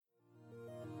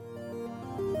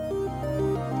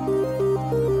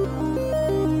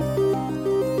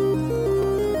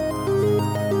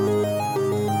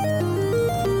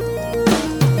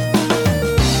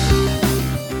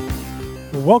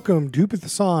Welcome to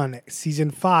Pathasan, Season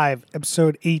 5,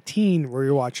 Episode 18, where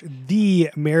you watch The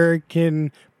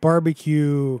American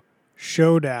Barbecue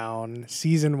Showdown,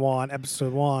 Season 1,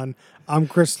 Episode 1. I'm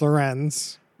Chris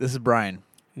Lorenz. This is Brian.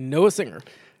 Noah Singer.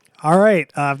 All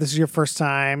right, if this is your first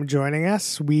time joining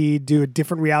us, we do a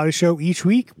different reality show each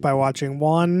week by watching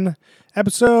one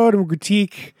episode and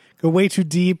critique, go way too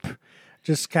deep,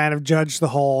 just kind of judge the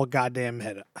whole goddamn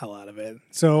hell out of it.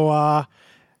 So,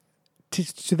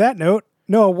 to that note,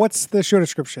 Noah, what's the show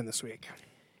description this week?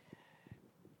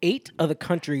 8 of the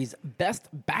country's best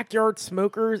backyard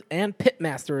smokers and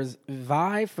pitmasters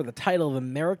vie for the title of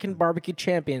American Barbecue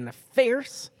Champion in a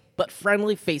fierce but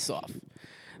friendly face-off.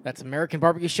 That's American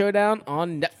Barbecue Showdown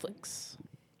on Netflix.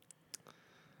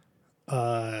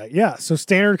 Yeah, so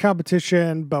standard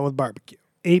competition, but with barbecue.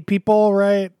 8 people,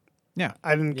 right? Yeah.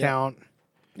 I didn't count.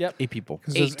 Yep. 8 people.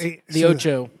 'Cause there's 8. eight- The so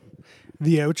Ocho.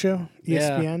 The Ocho, Yeah.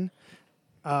 ESPN.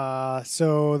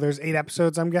 So there's 8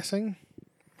 episodes, I'm guessing?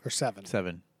 Or 7?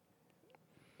 7.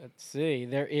 Let's see.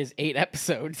 There is 8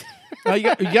 episodes. Oh,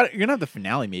 you're gonna have the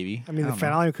finale, maybe. I mean, the don't know.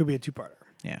 finale could be a 2-parter.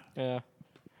 Yeah. Yeah.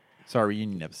 Sorry,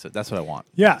 reunion episode. That's what I want.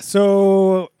 Yeah,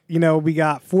 so, we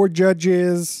got 4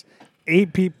 judges,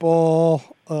 8 people.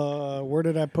 Where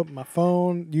did I put my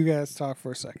phone? You guys talk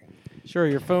for a second. Sure,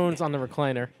 your phone's on the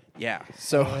recliner. Yeah.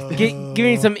 So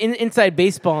Giving some inside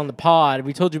baseball on the pod.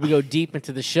 We told you we go deep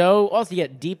into the show. Also, you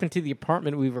get deep into the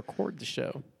apartment we record the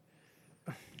show.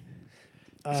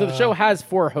 So the show has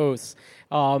 4 hosts.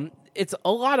 It's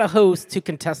a lot of hosts to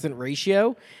contestant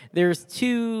ratio. There's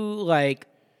 2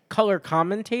 color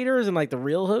commentators and the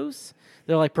real hosts.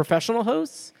 They're professional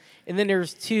hosts, and then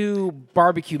there's 2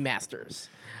 barbecue masters.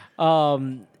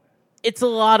 It's a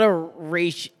lot of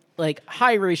ratio.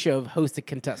 High ratio of hosted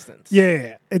contestants.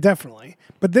 Yeah, definitely.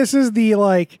 But this is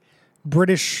the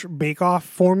British Bake Off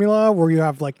formula where you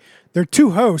have there are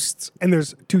 2 hosts and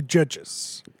there's 2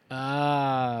 judges.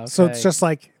 Ah, okay. So it's just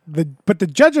but the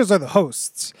judges are the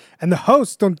hosts and the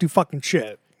hosts don't do fucking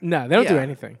shit. No, they don't do Yeah.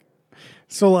 anything.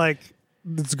 So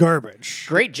it's garbage.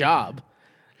 Great job.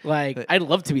 I'd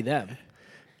love to be them.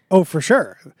 Oh, for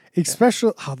sure.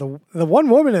 Especially the one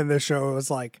woman in this show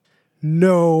was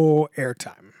no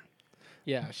airtime.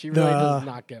 Yeah, she really does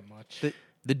not get much.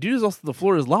 the dude is also the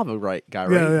floor is lava guy,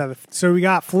 right? Yeah. So we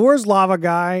got Floor's Lava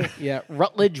guy. Yeah,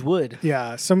 Rutledge Wood.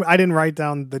 Yeah. I didn't write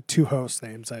down the 2 host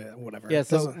names. Whatever. Yeah,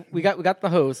 so Doesn't- we got the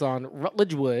hosts on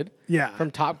Rutledge Wood. Yeah. From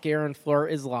Top Gear and Floor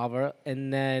is Lava,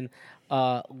 and then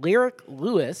Lyric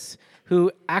Lewis,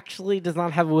 who actually does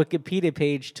not have a Wikipedia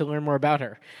page to learn more about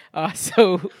her.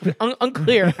 So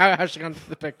unclear how she got into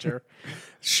the picture.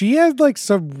 She had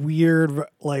some weird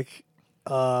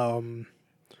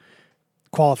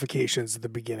qualifications at the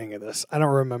beginning of this. I don't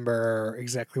remember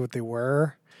exactly what they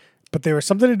were, but they were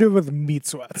something to do with meat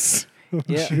sweats when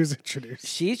Yeah. she was introduced.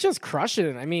 She's just crushing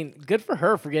it. I mean, good for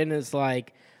her for getting this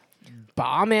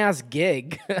bomb ass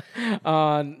gig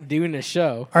on doing a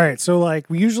show. All right, so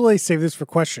we usually save this for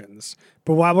questions,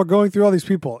 but while we're going through all these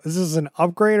people, is this an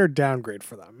upgrade or downgrade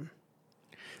for them?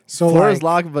 So Floor is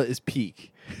lava is peak.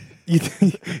 you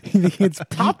think it's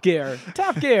Top Gear.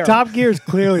 Top Gear. Top Gear is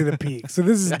clearly the peak, so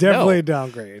this is definitely a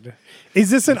downgrade. Is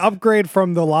this an upgrade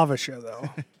from the lava show though?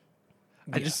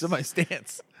 I just saw my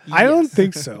stance. I don't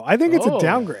think so. I think it's a Oh.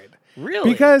 downgrade.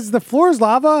 Really? Because the Floor is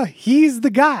Lava, he's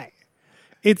the guy.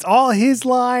 It's all his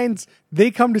lines.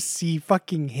 They come to see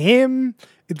fucking him.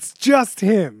 It's just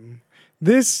him.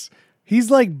 He's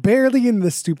barely in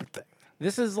the stupid thing.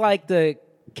 This is like the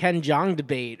Ken Jeong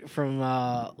debate from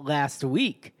last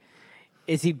week.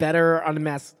 Is he better on The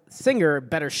Masked Singer,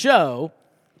 better show,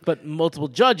 but multiple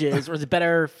judges, or is it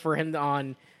better for him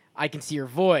on I Can See Your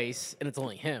Voice and it's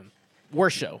only him?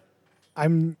 Worse show.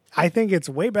 I think it's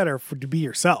way better to be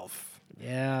yourself.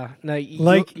 Yeah. No,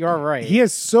 you're right. He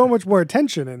has so much more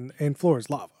attention in Floor is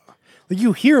Lava.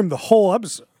 You hear him the whole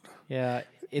episode. Yeah.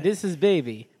 It is his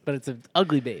baby, but it's an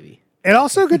ugly baby. It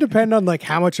also could depend on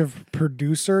how much of a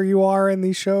producer you are in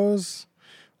these shows.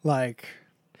 If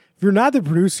you're not the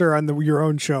producer on your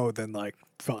own show, then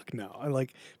fuck no.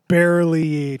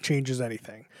 Barely changes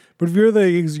anything. But if you're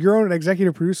your own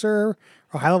executive producer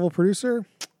or high level producer,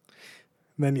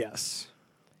 then yes.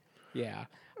 Yeah.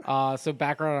 So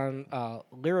background on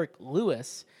Lyric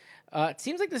Lewis. It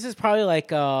seems like this is probably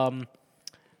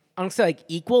I don't say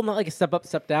equal, not a step up,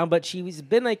 step down, but she's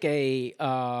been a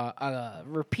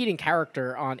repeating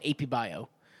character on AP Bio.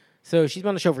 So she's been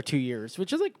on the show for 2 years,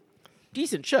 which is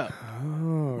decent show.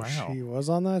 Oh, Wow. she was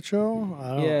on that show? I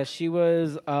don't Yeah, she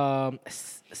was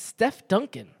Steph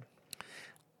Duncan.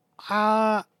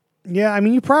 Yeah, I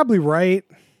mean, you're probably right.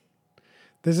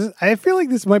 I feel like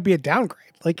this might be a downgrade.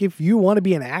 If you want to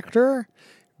be an actor,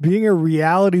 being a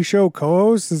reality show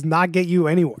co-host does not get you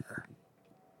anywhere.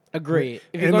 Agree.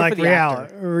 If you're In going like for the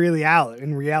actor.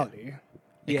 reality.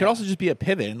 It Yeah. could also just be a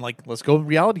pivot and like let's go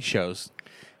reality shows.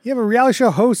 Yeah, but reality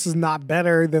show host is not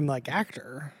better than like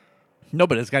actor. No,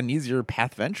 but it's got an easier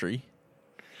path of entry.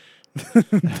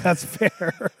 That's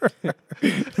fair.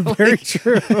 Very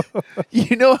true.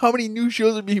 You know how many new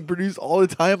shows are being produced all the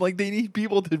time? Like they need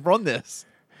people to run this.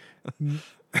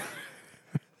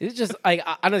 It's just like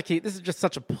honestly, this is just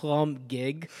such a plum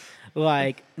gig.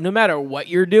 Like, no matter what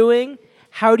you're doing,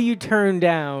 how do you turn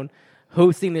down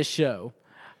hosting this show?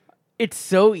 It's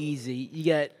so easy. You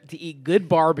get to eat good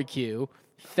barbecue,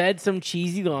 fed some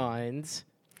cheesy lines.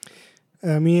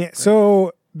 I mean,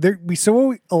 so we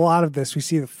saw a lot of this. We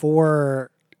see the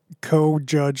 4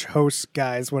 co-judge host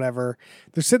guys, whatever.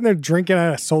 They're sitting there drinking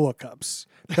out of solo cups.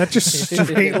 That's just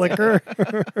straight liquor.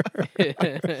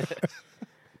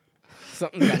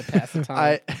 Something's got to pass the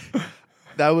time.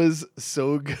 That was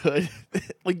so good.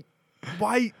 Like,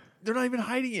 why they're not even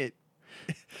hiding it?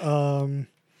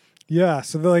 Yeah,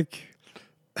 so they're like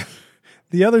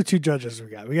the other 2 judges we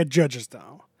got judges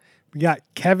now. We got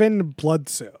Kevin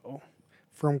Bloodsoe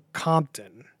from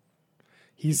Compton.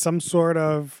 He's some sort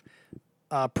of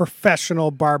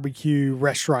professional barbecue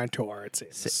restaurateur, it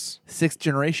seems. 6th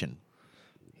generation.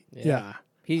 Yeah.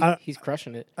 He's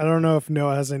crushing it. I don't know if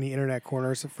Noah has any internet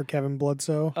corners for Kevin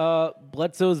Bloodsoe.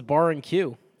 Bledsoe's Bar and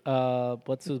Q.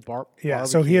 Bledsoe's Bar. Yeah,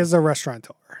 so he is a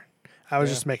restaurateur. I was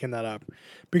just making that up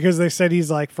because they said he's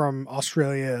like from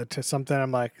Australia to something.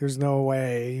 I'm like, there's no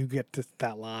way you get to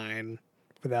that line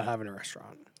without having a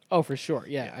restaurant. Oh, for sure.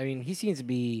 Yeah. I mean, he seems to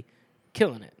be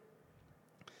killing it.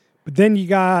 But then you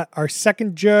got our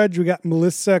second judge. We got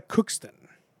Melissa Cookston.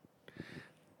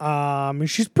 And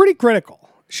she's pretty critical.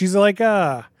 She's like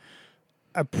a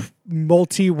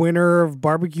multi-winner of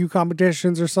barbecue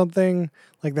competitions or something.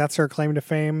 Like that's her claim to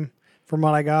fame from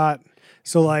what I got.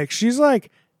 So like she's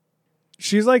like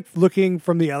looking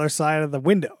from the other side of the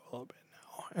window a little bit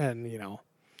now. And you know,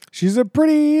 she's a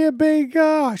pretty big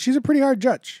she's a pretty hard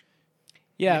judge.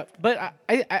 Yeah, but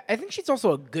I think she's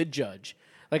also a good judge.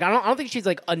 Like I don't think she's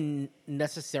like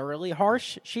unnecessarily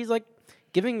harsh. She's like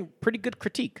giving pretty good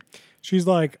critique. She's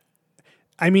like,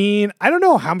 I mean, I don't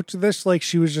know how much of this like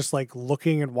she was just like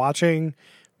looking and watching,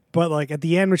 but like at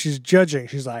the end when she's judging,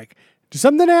 she's like, did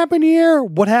something happen here?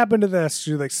 What happened to this?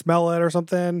 She like smell it or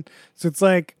something. So it's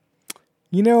like,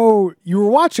 you know, you were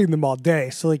watching them all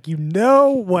day, so like you know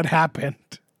what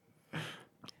happened.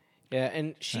 Yeah,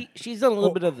 and she's done a little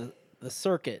bit of the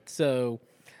circuit. So,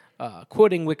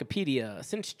 quoting Wikipedia,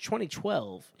 since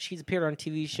 2012, she's appeared on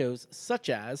TV shows such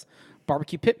as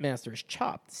Barbecue Pitmasters,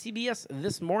 Chopped, CBS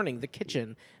This Morning, The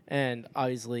Kitchen, and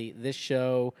obviously this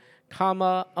show,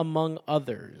 comma, among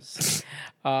others.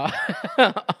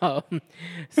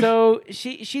 So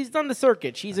she's done the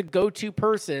circuit. She's a go-to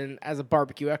person as a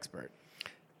barbecue expert.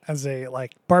 As a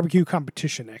like barbecue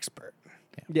competition expert.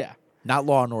 Yeah. Not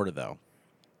Law and Order though.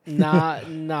 Not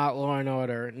Law and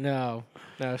Order. No,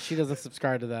 she doesn't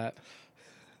subscribe to that.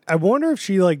 I wonder if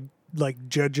she like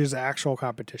judges actual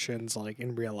competitions like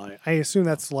in real life. I assume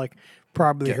that's like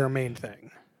probably her main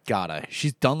thing. Gotta.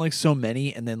 She's done like so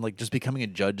many, and then like just becoming a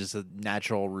judge is a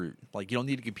natural route. Like you don't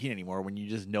need to compete anymore when you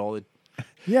just know that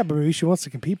Yeah, but maybe she wants to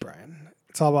compete, Brian.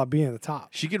 It's all about being at the top.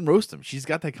 she can roast them. She's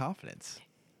got that confidence.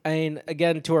 I mean,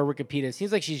 again, to our Wikipedia, it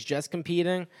seems like she's just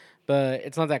competing, but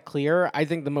it's not that clear. I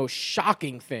think the most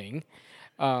shocking thing,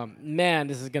 man,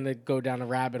 this is going to go down a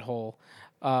rabbit hole.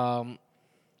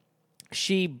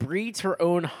 She breeds her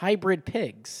own hybrid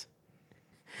pigs.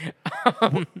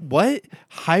 What?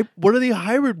 What are they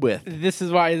hybrid with? This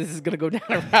is why this is going to go down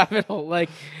a rabbit hole. Like,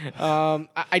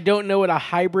 I don't know what a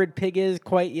hybrid pig is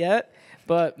quite yet,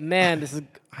 but man, this is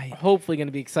hopefully going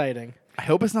to be exciting. I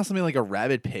hope it's not something like a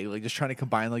rabbit pig, like just trying to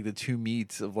combine like the two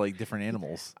meats of like different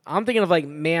animals. I'm thinking of like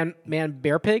man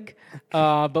bear pig,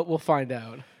 but we'll find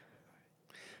out.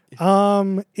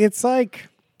 It's like,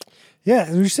 yeah,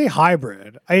 when you say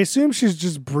hybrid, I assume she's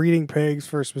just breeding pigs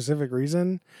for a specific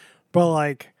reason. But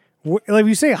like, like if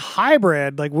you say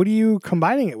hybrid, like what are you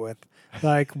combining it with?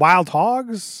 Like wild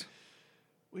hogs?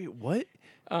 Wait, what?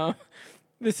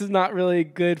 This is not really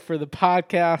good for the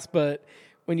podcast, but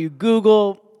when you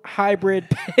Google hybrid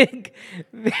pig,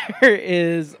 there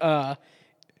is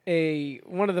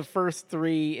one of the first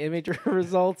 3 image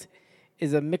results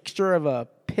is a mixture of a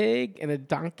pig and a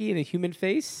donkey and a human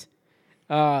face.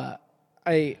 I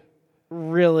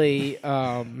really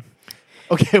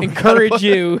encourage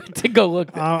you to go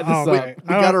look this up. Wait, We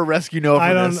got to rescue Noah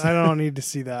from this. I don't need to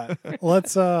see that.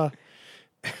 Let's we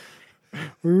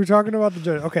were talking about the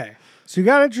judge. Okay. So you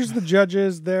got to introduce the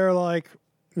judges. They're like,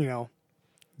 you know,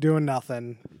 doing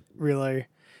nothing really.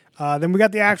 Then we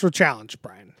got the actual challenge,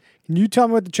 Brian. Can you tell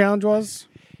me what the challenge was?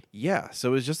 Yeah,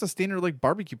 so it's just a standard like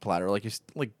barbecue platter. Like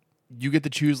you get to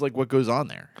choose like what goes on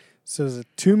there. So it's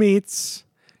 2 meats,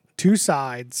 2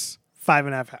 sides,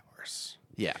 5.5 hours.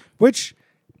 Yeah. Which,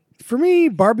 for me,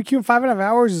 barbecue in 5.5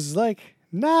 hours is like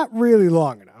not really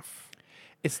long enough.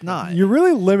 It's not. You're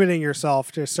really limiting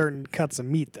yourself to certain cuts of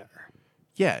meat there.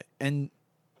 Yeah, and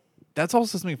that's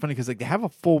also something funny because like they have a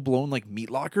full blown like meat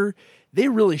locker. They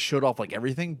really showed off like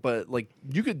everything, but like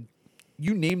you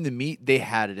name the meat, they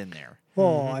had it in there.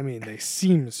 Well, I mean, they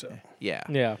seem so. Yeah.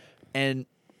 Yeah. And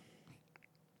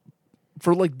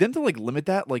for like them to like limit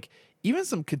that, like even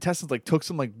some contestants like took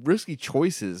some like risky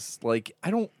choices. Like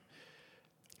I don't.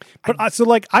 But so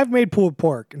like I've made pulled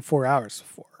pork in 4 hours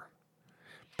before,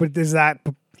 but is that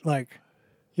like,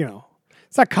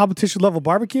 it's not competition level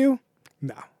barbecue?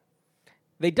 No.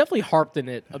 They definitely harped in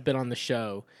it a bit on the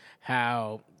show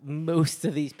how most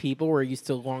of these people were used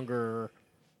to longer,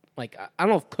 like I don't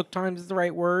know if cook times is the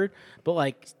right word, but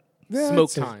like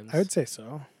smoke times. I would say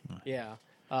so. Yeah.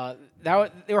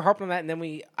 They were harping on that, and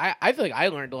then I feel like I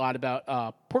learned a lot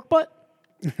about pork butt.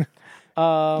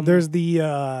 There's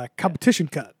the competition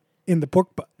cut in the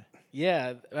pork butt.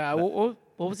 Yeah. What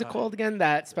was it called again?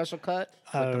 That special cut?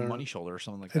 Like the money shoulder or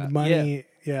something like The that. money,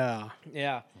 yeah.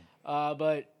 Yeah.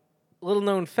 But little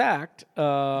known fact,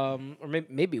 or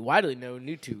maybe widely known,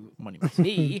 new to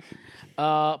me,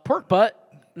 pork butt,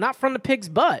 not from the pig's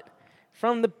butt,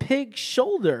 from the pig's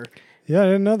shoulder. Yeah, I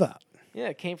didn't know that. Yeah,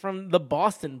 it came from the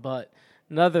Boston butt.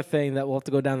 Another thing that we'll have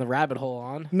to go down the rabbit hole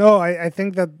on. No, I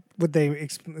think that what they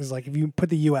is like if you put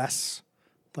the U.S.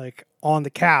 like on the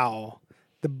cow,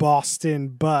 the Boston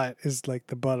butt is like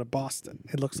the butt of Boston.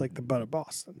 It looks like the butt of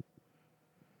Boston.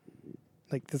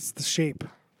 Like that's the shape.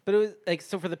 But it was like,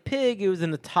 so for the pig, it was in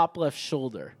the top left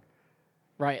shoulder,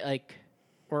 right? Like,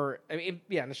 or I mean,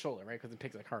 yeah, in the shoulder, right? Because the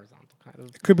pig's like horizontal, kind of.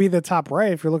 It could be the top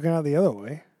right if you're looking at the other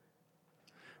way.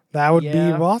 That would be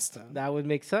Yeah. Boston. That would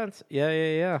make sense.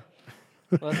 Yeah.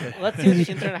 Let's see what the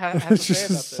internet has to say about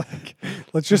this. Like,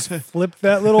 let's just flip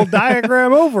that little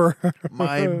diagram over.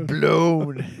 Mind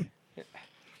blown.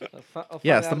 I'll find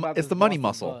Yeah, it's out the- about it's this the money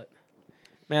Boston muscle. butt.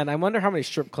 Man, I wonder how many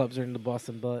strip clubs are in the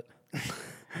Boston butt.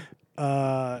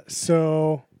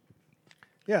 So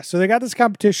they got this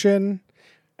competition,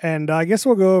 and I guess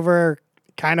we'll go over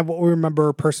kind of what we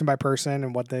remember person by person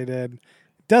and what they did.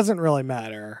 Doesn't really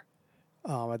matter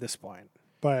at this point,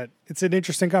 but it's an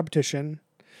interesting competition.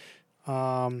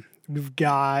 We've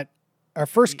got our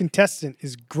first contestant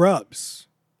is Grubbs.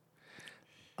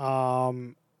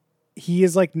 He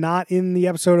is like not in the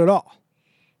episode at all,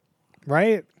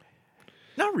 right?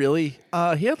 Not really.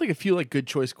 He had like a few like good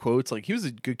choice quotes. Like he was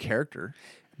a good character.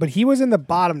 But he was in the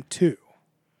bottom 2.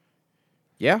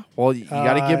 Yeah. Well, you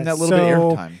got to give him that little bit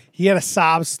so of airtime. He had a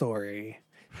sob story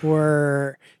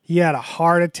where he had a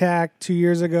heart attack 2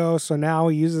 years ago, so now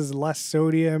he uses less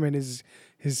sodium in his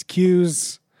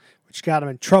cues, which got him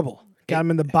in trouble. Got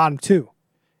him in the bottom 2.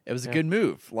 It was a good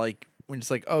move. Like when it's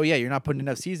like, oh yeah, you're not putting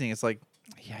enough seasoning. It's like,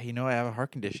 yeah, I have a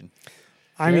heart condition.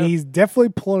 I mean, he's definitely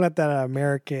pulling at that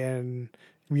American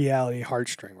reality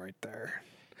heartstring right there.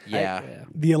 Yeah.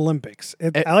 The Olympics.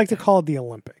 I like to call it the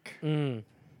Olympic.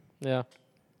 Yeah.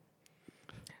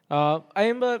 I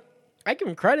give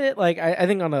him credit. Like I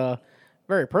think on a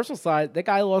very personal side, that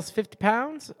guy lost 50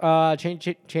 pounds.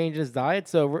 Changed his diet.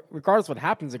 So regardless of what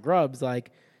happens to Grubbs, like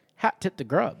hat tip to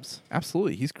Grubbs.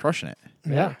 Absolutely. He's crushing it.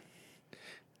 Yeah.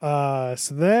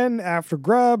 So then after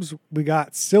Grubbs, we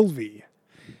got Sylvie.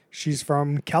 She's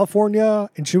from California,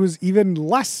 and she was even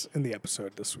less in the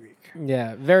episode this week.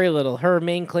 Yeah, very little. Her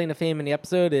main claim to fame in the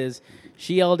episode is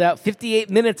she yelled out 58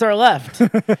 minutes are left.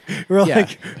 We're Yeah.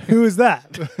 like, who is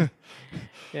that?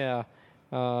 Yeah.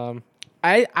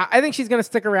 I think she's going to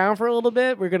stick around for a little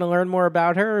bit. We're going to learn more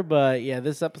about her, but yeah,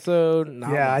 this episode,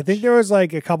 not Yeah, I much. think there was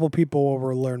like a couple people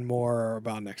we'll learn more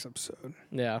about next episode.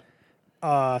 Yeah.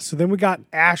 So then we got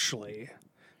Ashley,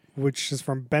 which is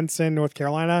from Benson, North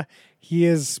Carolina. He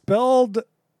is spelled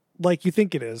like you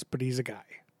think it is, but he's a guy.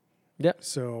 Yep.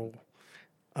 So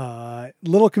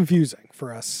little confusing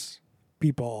for us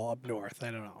people up north. I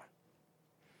don't know.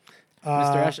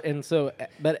 Mr. Ash, and so,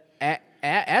 but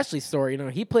Ashley's story,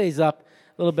 he plays up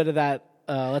a little bit of that.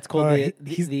 Let's call it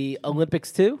the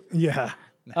Olympics too. Yeah.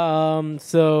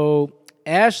 So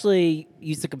Ashley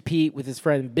used to compete with his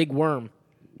friend Big Worm.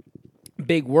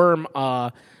 Big Worm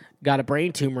got a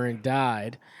brain tumor and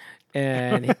died,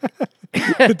 and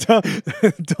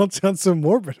Don't sound so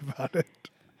morbid about it.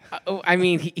 I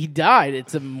mean he died.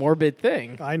 It's a morbid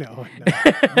thing. I know.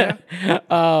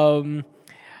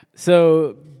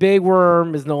 So Big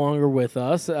Worm is no longer with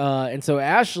us, and so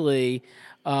Ashley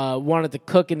wanted to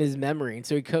cook in his memory, and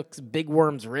so he cooks Big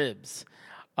Worm's ribs,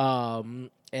 and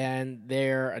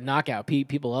they're a knockout.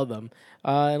 People love them.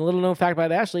 And a little known fact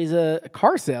about Ashley, he's a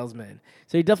car salesman,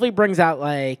 so he definitely brings out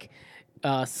like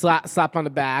slap on the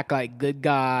back, like good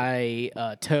guy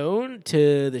tone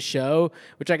to the show,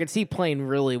 which I could see playing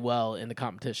really well in the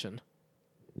competition.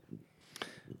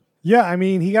 Yeah, I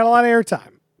mean, he got a lot of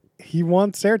airtime. He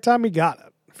wants airtime. He got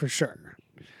it for sure.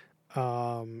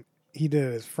 He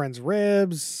did his friend's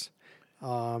ribs,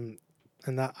 and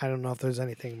that I don't know if there's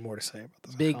anything more to say about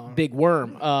this. Big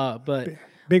Worm, but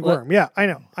Big Worm. Yeah, I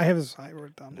know. I have his. I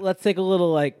wrote it down. let's take a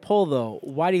little like poll though.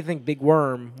 Why do you think Big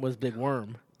Worm was Big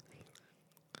Worm?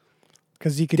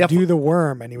 Because he could do the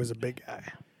worm, and he was a big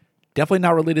guy. Definitely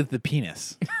not related to the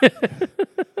penis.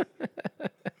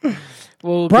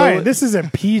 Well, Brian, this is a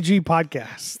PG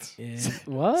podcast.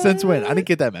 what? Since when? I didn't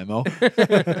get that memo.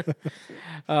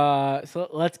 So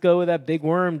let's go with that. Big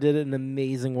Worm did an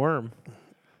amazing worm.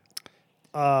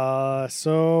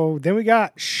 So then we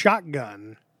got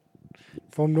Shotgun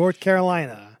from North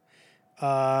Carolina.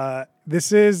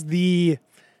 This is the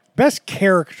best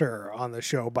character on the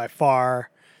show by far.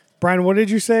 Brian, what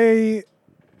did you say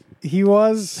he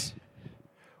was?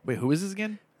 Wait, who is this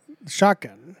again?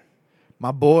 Shotgun.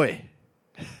 My boy.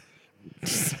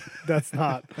 That's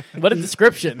not. What a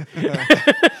description.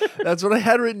 That's what I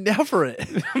had written down for it.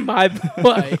 My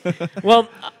boy. Well,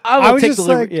 I I will was take just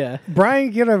the like, yeah.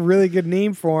 Brian get a really good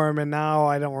name for him, and now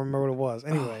I don't remember what it was.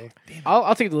 Anyway,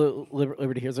 I'll take the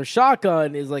liberty here. So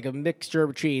Shotgun is like a mixture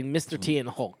between Mr. T and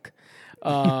Hulk.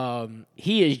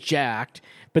 He is jacked,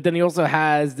 but then he also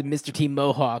has the Mr. T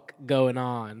mohawk going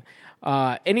on.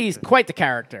 And he's quite the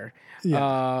character.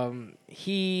 Yeah.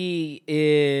 He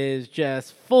is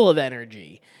just full of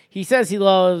energy. He says he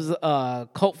loves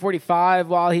Colt 45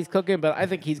 while he's cooking, but I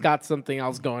think he's got something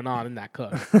else going on in that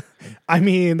cook. I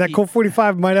mean, that Colt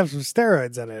 45 might have some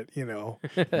steroids in it,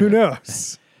 Who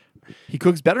knows? He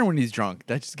cooks better when he's drunk.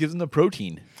 That just gives him the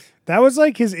protein. That was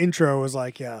like his intro was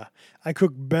like, yeah, I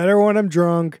cook better when I'm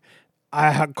drunk.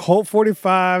 I have Colt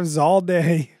 45s all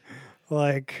day.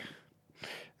 Like,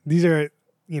 these are,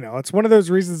 it's one of those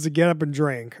reasons to get up and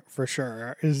drink for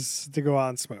sure is to go out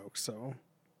and smoke. So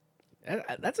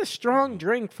That's a strong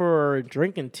drink for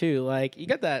drinking too. Like you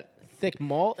got that thick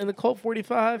malt in the Colt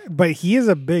 45. but he is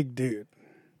a big dude.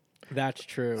 That's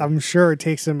true. I'm sure it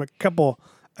takes him a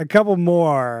couple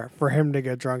more for him to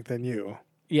get drunk than you.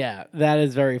 Yeah, that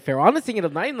is very fair. I'm just thinking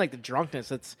of not even like the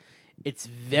drunkenness. It's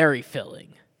very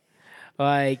filling.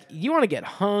 Like you want to get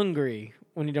hungry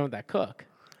when you're done with that cook.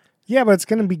 Yeah, but it's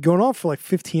going to be going on for like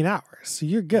 15 hours, so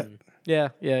you're good. Yeah.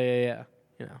 Yeah,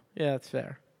 that's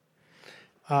fair.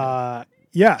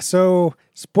 Yeah, so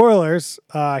spoilers,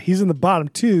 he's in the bottom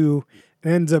two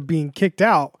and ends up being kicked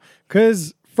out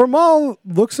because from all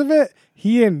looks of it,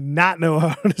 he did not know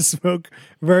how to smoke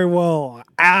very well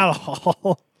at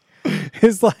all.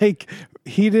 It's like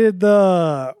he did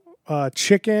the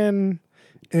chicken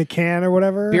in a can or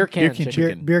whatever. Beer can can chicken.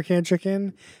 chicken. Beer can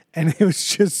chicken. And it was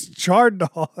just charred to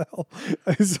all hell.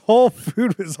 His whole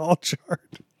food was all charred.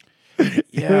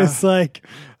 It was like,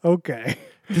 okay.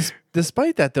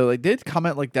 Despite that, though, like, they did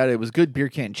comment like that. It was good beer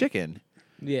can chicken.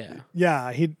 Yeah.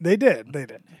 Yeah, they did.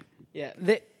 Yeah,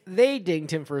 they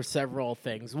dinged him for several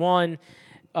things. One,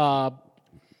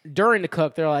 during the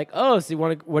cook, they're like, "Oh, so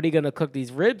what are you going to cook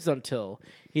these ribs until?"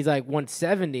 He's like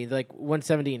 170, like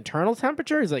 170 internal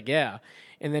temperature. He's like, "Yeah,"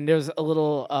 and then there's a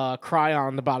little cry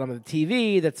on the bottom of the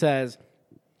TV that says,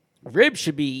 "Ribs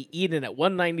should be eaten at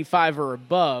 195 or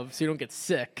above, so you don't get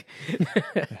sick."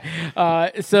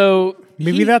 So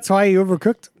Maybe that's why he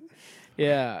overcooked.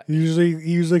 yeah. He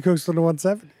usually cooks on the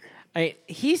 170.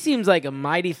 He seems like a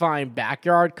mighty fine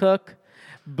backyard cook,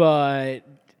 but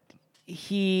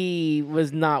he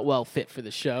was not well fit for the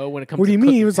show when it comes to What do you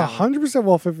mean? He cooking was talent. 100%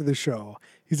 well fit for the show.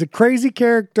 He's a crazy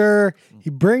character. He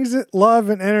brings it love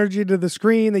and energy to the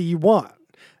screen that you want.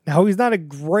 Now, he's not a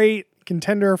great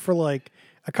contender for like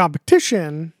a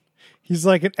competition. He's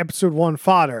like an episode 1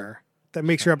 fodder that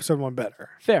makes your episode 1 better.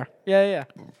 Fair. Yeah.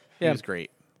 He was great.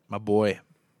 My boy.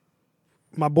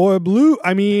 My boy Blue,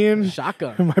 I mean,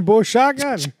 Shotgun. my boy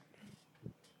Shotgun.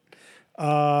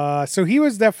 So he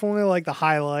was definitely like the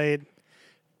highlight.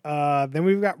 Then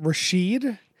we've got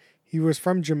Rashid. He was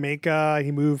from Jamaica.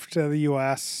 He moved to the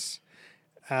U.S.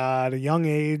 At a young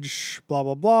age, blah,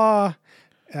 blah, blah.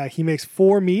 He makes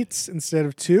 4 meats instead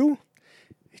of 2.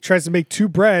 He tries to make 2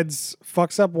 breads,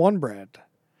 fucks up 1 bread.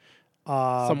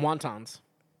 Some wontons.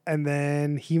 And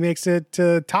then he makes it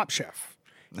to Top Chef.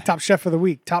 Top Chef of the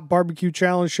Week. Top Barbecue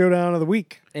Challenge Showdown of the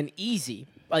Week. An easy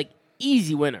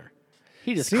winner.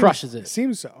 He just crushes it.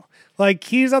 Seems so. Like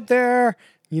he's up there,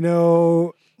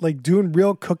 like doing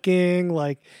real cooking,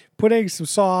 like putting some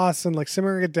sauce and like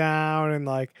simmering it down, and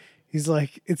like he's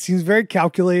like, it seems very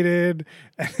calculated.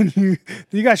 And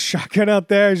you got Shotgun out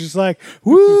there. He's just like,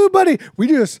 woo, buddy, we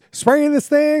just spraying this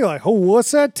thing. Like, oh,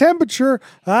 what's that temperature?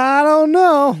 I don't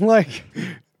know. Like,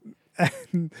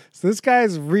 so this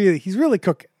guy's he's really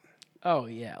cooking. Oh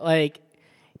yeah, like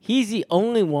he's the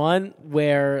only one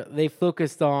where they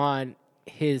focused on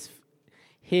his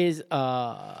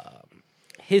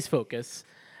focus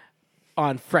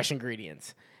on fresh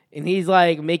ingredients. And he's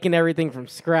like making everything from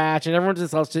scratch, and everyone's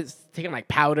just taking like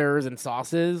powders and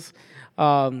sauces.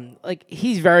 Like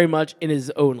he's very much in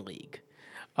his own league.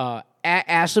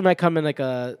 Ashley might come in like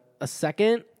a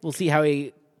second. We'll see how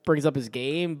he brings up his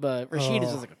game, but Rashid is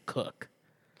just like a cook.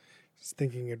 Just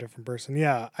thinking a different person.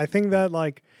 Yeah, I think that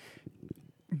like,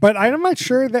 but I'm not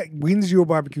sure that wins you a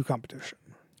barbecue competition.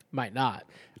 Might not.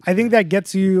 I think that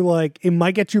gets you like, it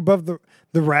might get you above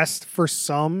the rest for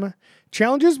some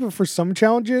challenges, but for some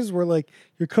challenges where like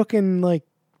you're cooking like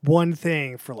one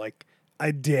thing for like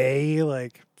a day,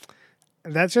 like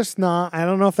that's just not, I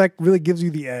don't know if that really gives you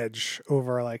the edge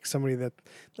over like somebody that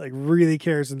like really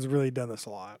cares and's really done this a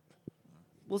lot.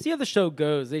 We'll see how the show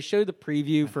goes. They showed the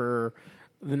preview for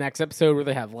the next episode where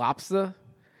they have lobster,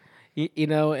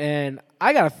 and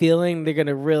I got a feeling they're going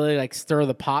to really like stir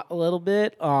the pot a little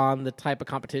bit on the type of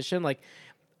competition. Like,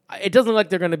 it doesn't look like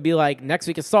they're going to be like next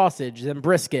week is sausage, then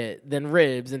brisket, then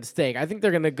ribs and steak. I think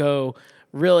they're going to go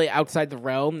really outside the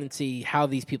realm and see how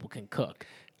these people can cook.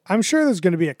 I'm sure there's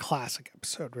going to be a classic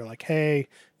episode where like, hey,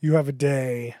 you have a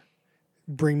day,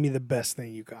 bring me the best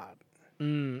thing you got.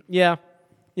 Yeah.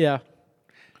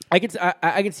 I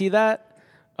can see that.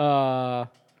 But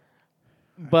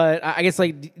I guess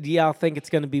like, do y'all think it's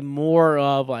going to be more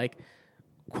of like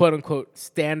quote unquote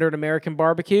standard American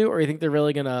barbecue, or you think they're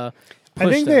really going to? I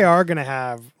think they are going to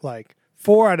have like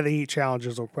 4 out of the 8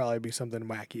 challenges will probably be something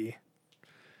wacky.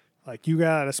 Like you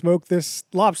got to smoke this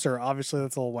lobster. Obviously,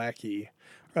 that's a little wacky.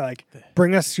 Or like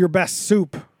bring us your best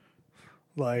soup.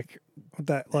 Like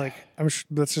that. Like I'm sure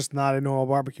that's just not a normal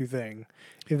barbecue thing.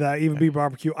 If that even be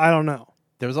barbecue, I don't know.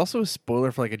 There was also a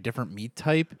spoiler for like a different meat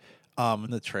type in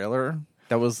the trailer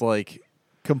that was like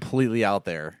completely out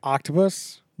there.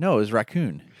 Octopus? No, it was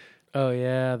raccoon. Oh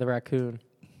yeah, the raccoon.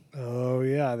 Oh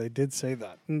yeah, they did say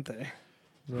that, didn't they?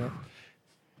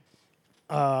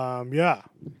 Yeah. Yeah.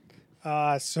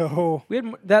 So We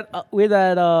had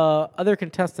that other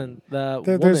contestant. The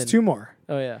there's woman. 2 more.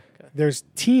 Oh yeah. Okay. There's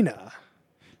Tina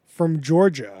from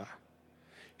Georgia.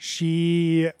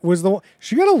 She was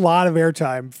she got a lot of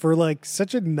airtime for like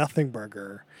such a nothing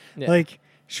burger. Yeah. Like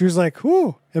she was like,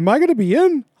 "Who am I going to be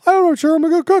in? I don't know. Sure, I'm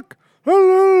going to go cook. I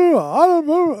don't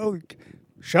know.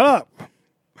 Shut up."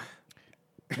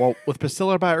 Well, with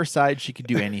Priscilla by her side, she could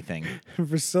do anything.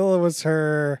 Priscilla was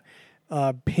her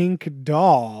pink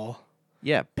doll.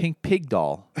 Yeah, pink pig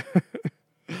doll.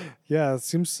 Yeah, it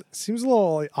seems a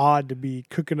little odd to be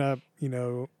cooking up,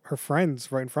 her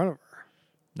friends right in front of her.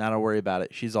 Not to worry about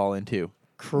it. She's all in too.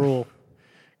 Cruel.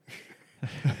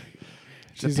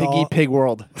 It's a piggy pig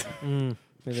world. It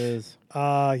is.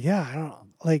 Yeah, I don't know.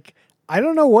 Like, I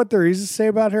don't know what there is to say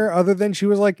about her other than she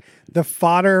was like the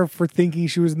fodder for thinking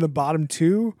she was in the bottom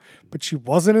 2, but she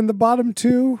wasn't in the bottom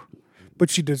 2, but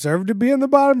she deserved to be in the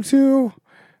bottom 2.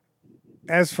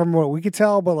 As from what we could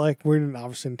tell, but like we didn't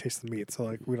obviously taste the meat, so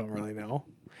like we don't really know.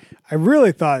 I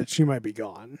really thought she might be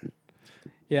gone.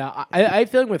 Yeah, I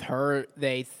feel like with her,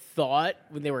 they thought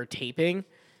when they were taping,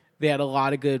 they had a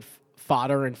lot of good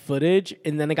fodder and footage,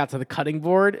 and then they got to the cutting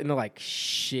board, and they're like,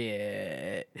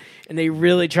 shit. And they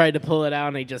really tried to pull it out,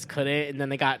 and they just couldn't, and then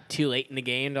they got too late in the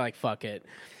game. They're like, fuck it.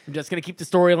 I'm just going to keep the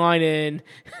storyline in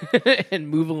and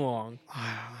move along.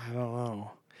 I don't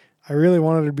know. I really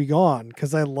wanted her to be gone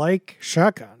because I like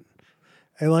Shotgun.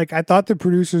 I thought the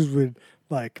producers would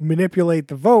like manipulate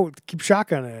the vote to keep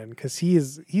Shotgun in because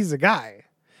he's a guy.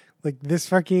 Like this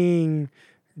fucking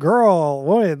girl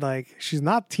would like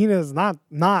Tina's not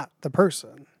the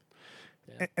person.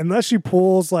 Yeah. Unless she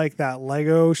pulls like that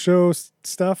Lego show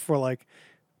stuff where like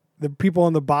the people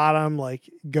on the bottom like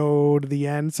go to the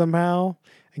end somehow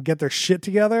and get their shit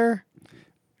together.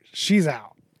 She's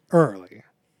out early.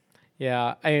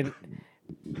 Yeah, and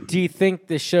do you think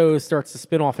the show starts to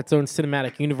spin off its own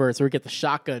cinematic universe where we get the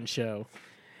Shotgun show?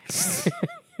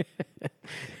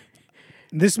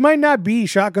 This might not be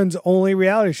Shotgun's only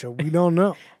reality show. We don't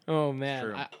know. Oh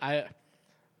man, I'm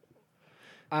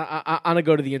gonna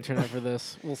go to the internet for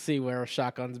this. We'll see where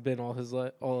Shotgun's been all his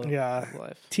life.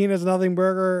 Tina's Nothing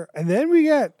Burger, and then we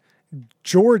get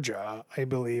Georgia, I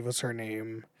believe was her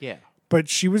name. Yeah, but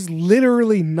she was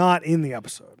literally not in the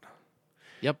episode.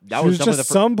 Yep, that She was was some of just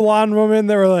the some blonde woman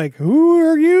that were like, "Who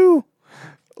are you?"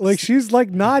 Like she's like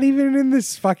not even in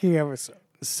this fucking episode.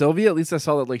 Sylvia. At least I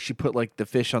saw that like she put like the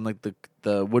fish on like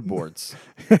the wood boards.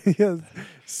 Yeah.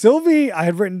 Sylvie, I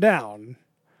had written down.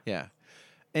 Yeah,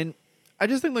 and I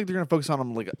just think like they're gonna focus on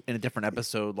them like in a different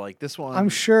episode, like this one. I'm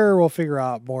sure we'll figure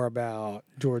out more about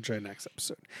Georgia next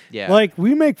episode. Yeah, Like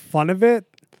we make fun of it,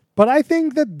 but I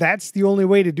think that that's the only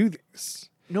way to do this.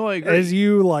 no, I agree. As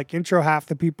you like intro half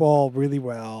the people really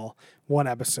well, one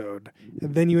episode,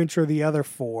 and then you intro the other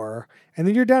 4, and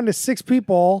then you're down to 6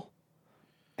 people,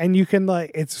 and you can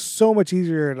like it's so much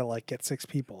easier to like get 6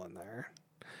 people in there.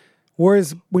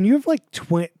 Whereas when you have like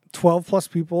 12 plus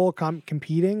people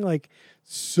competing, like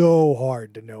so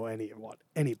hard to know anybody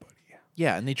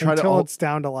Yeah, and they try to until all. it's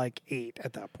down to like 8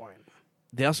 at that point.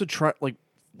 They also try like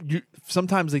you.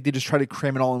 Sometimes like they just try to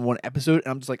cram it all in one episode, and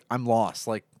I'm just like I'm lost.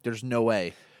 Like there's no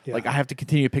way. Yeah. Like I have to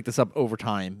continue to pick this up over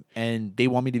time, and they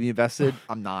want me to be invested.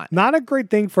 I'm not. Not a great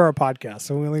thing for our podcast,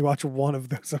 so we only watch one of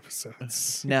those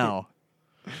episodes. No.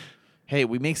 Hey,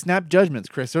 we make snap judgments,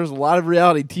 Chris. There's a lot of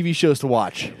reality TV shows to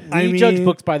watch. We judge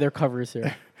books by their covers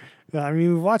here. I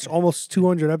mean, we've watched almost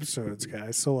 200 episodes,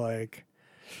 guys. So, like,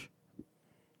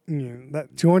 that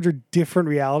 200 different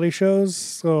reality shows.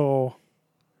 So,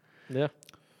 Yeah,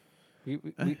 we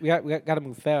got to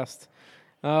move fast.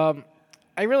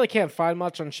 I really can't find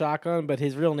much on Shotgun, but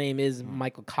his real name is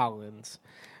Michael Collins.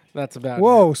 That's about it.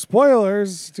 whoa,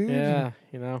 spoilers, dude. Yeah,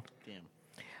 you know.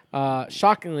 Damn.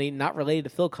 Shockingly, not related to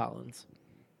Phil Collins.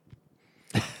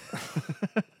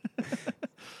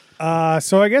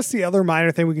 So I guess the other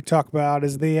minor thing we could talk about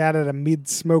is they added a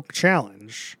mid-smoke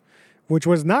challenge, which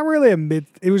was not really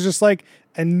it was just like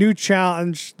a new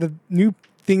challenge, the new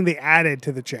thing they added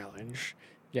to the challenge.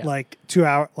 Yeah. Like 2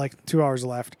 hours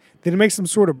left. They'd make some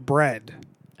sort of bread.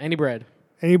 Any bread.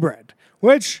 Any bread.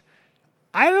 Which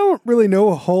I don't really know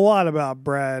a whole lot about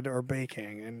bread or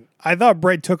baking, and I thought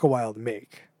bread took a while to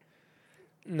make.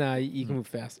 No, you can move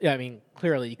fast. Yeah, I mean,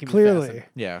 clearly you can move Clearly. fast.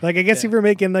 Yeah. Like I guess Yeah. if you're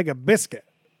making like a biscuit,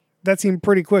 that seemed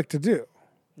pretty quick to do.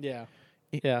 Yeah.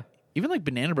 Yeah. Even like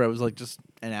banana bread was like just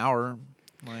an hour.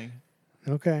 Like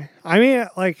Okay. I mean,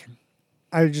 like,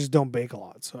 I just don't bake a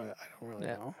lot, so I don't really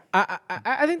Yeah. know.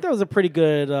 I think that was a pretty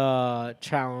good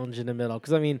challenge in the middle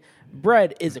because I mean,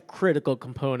 bread is a critical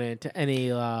component to any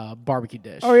barbecue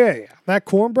dish. Oh yeah. That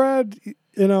cornbread,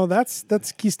 that's a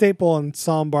key staple in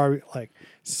some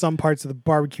some parts of the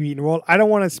barbecue eating world. I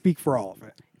don't want to speak for all of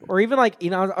it. Or even like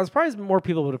I was surprised more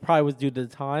people would probably was due to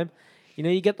the time.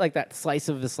 You get like that slice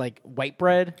of this like white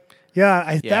bread.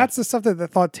 Yeah, Yeah. that's the stuff that I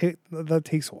thought that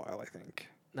takes a while. I think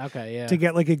Okay, yeah. to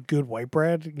get like a good white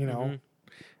bread. Mhm.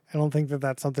 I don't think that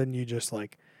that's something you just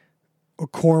like a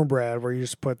cornbread where you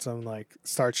just put some like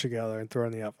starch together and throw it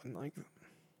in the oven. Like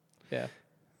Yeah.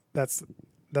 that's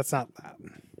not that.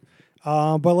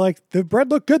 But like the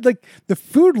bread looked good. Like the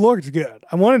food looked good.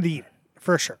 I wanted to eat it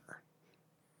for sure.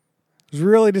 I was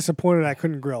really disappointed I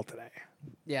couldn't grill today.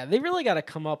 Yeah, they really got to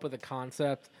come up with a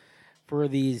concept for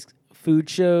these food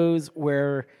shows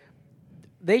where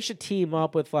they should team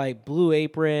up with like Blue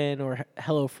Apron or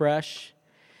HelloFresh.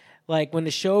 Like when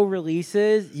the show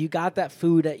releases, you got that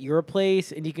food at your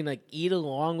place and you can like eat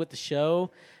along with the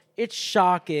show. It's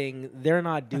shocking they're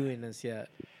not doing this yet.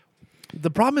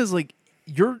 the problem is like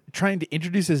you're trying to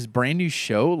introduce this brand new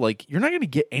show. Like you're not going to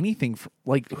get anything.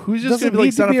 Like who's It just going doesn't to be like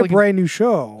need to sign be up a like brand new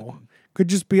show. Could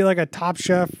just be like a Top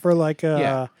Chef for like a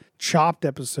Yeah. Chopped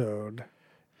episode.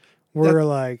 Where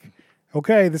like,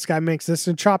 okay, this guy makes this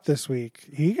and Chopped this week.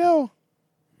 Here you go.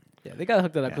 Yeah, they got to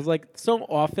hook that up because like so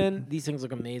often these things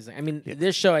look amazing. I mean,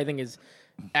 this show I think is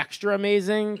extra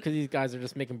amazing because these guys are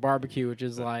just making barbecue, which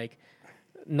is like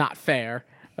not fair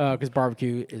because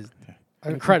barbecue is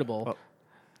incredible.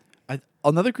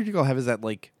 Another critique I'll have is that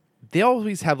like they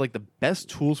always have like the best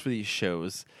tools for these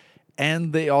shows,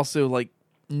 and they also like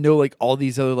know like all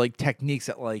these other like techniques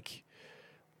that like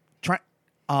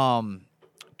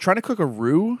trying to cook a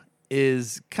roux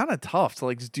is kind of tough to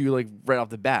like just do like right off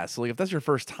the bat. So like if that's your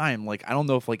first time, like I don't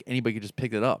know if like anybody could just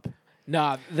pick it up.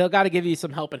 No, they'll got to give you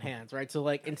some helping hands, right? So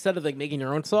like instead of like making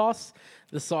your own sauce,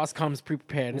 the sauce comes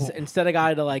pre-prepared. Instead of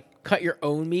got to like cut your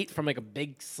own meat from like a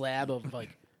big slab of like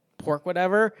pork,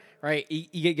 whatever, right?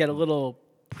 You get a little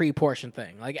pre-portioned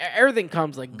thing. Like everything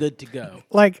comes like good to go.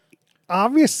 Like,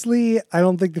 obviously, I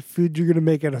don't think the food you're going to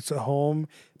make at home,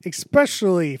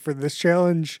 especially for this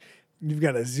challenge, you've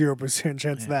got a 0%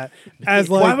 chance of that. As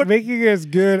Why like would- making it as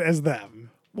good as them.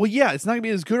 Well, yeah, it's not gonna be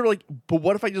as good. Or like, but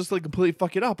what if I just like completely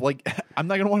fuck it up? Like, I'm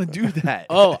not gonna want to do that.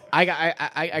 Oh, I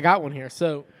got one here.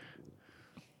 So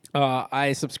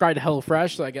I subscribe to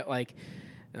HelloFresh, so I get like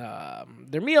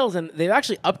their meals, and they've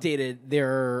actually updated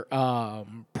their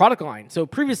product line. So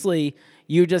previously,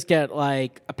 you just get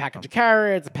like a package of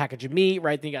carrots, a package of meat,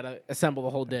 right? Then you got to assemble the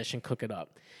whole dish and cook it up.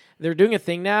 They're doing a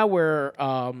thing now where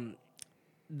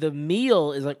the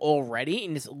meal is like all ready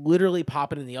and it's literally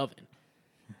popping in the oven.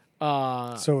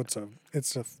 So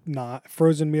it's a not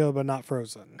frozen meal, but not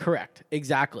frozen. Correct,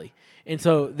 exactly. And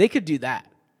so they could do that,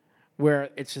 where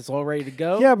it's just all ready to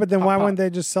go. Yeah, but then Pop, why pop. wouldn't they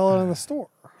just sell it in the store?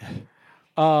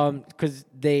 Because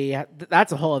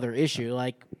that's a whole other issue.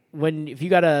 Like if you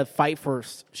got to fight for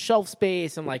shelf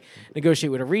space and like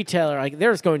negotiate with a retailer, like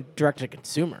they're just going direct to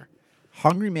consumer.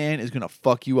 Hungry Man is gonna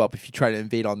fuck you up if you try to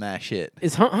invade on that shit.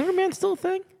 Is Hunger Man still a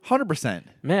thing? 100%.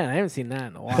 Man, I haven't seen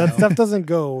that in a while. That stuff doesn't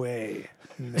go away,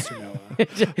 Mr.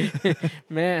 Noah.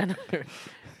 Man,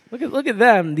 look at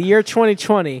them. The year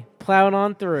 2020 plowing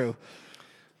on through.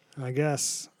 I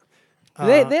guess.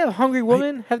 They have Hungry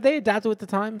Woman. Have they adapted with the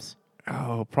times?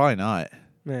 Oh, probably not.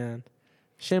 Man,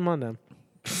 shame on them.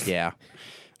 Yeah.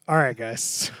 All right,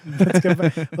 guys.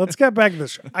 Let's get back to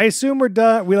this. I assume we're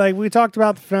done. We talked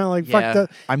about the finale. Fuck Yeah. the.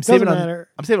 I'm doesn't saving matter.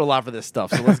 I'm saving a lot for this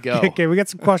stuff, so let's go. Okay, we got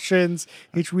some questions.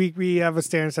 Each week we have a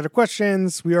standard set of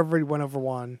questions. We already went over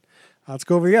one. Let's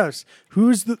go over the others.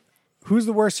 Who's the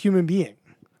worst human being?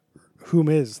 Whom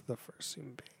is the first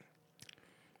human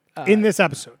being? In this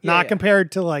episode. Not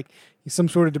compared to like some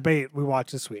sort of debate we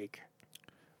watched this week.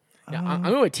 Yeah, I'm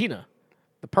going with Tina,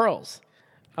 the pearls.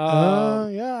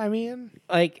 Yeah, I mean,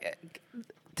 Like,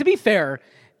 to be fair,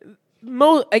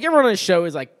 like everyone on the show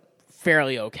is like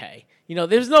fairly okay. You know,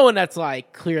 there's no one that's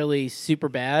like clearly super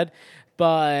bad,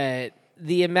 but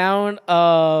the amount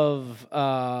of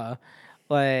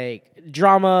like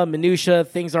drama, minutia,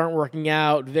 things aren't working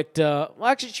out, victim. Well,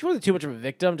 actually, she wasn't too much of a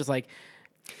victim, just like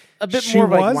a bit she more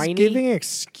of like was whiny. giving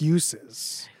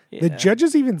excuses. The Yeah.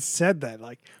 judges even said that.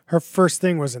 Like, her first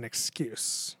thing was an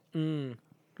excuse.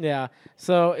 Yeah.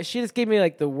 So she just gave me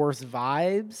like the worst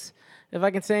vibes, if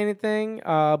I can say anything.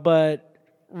 But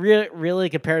really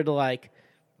compared to like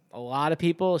a lot of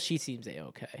people, she seems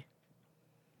a-okay.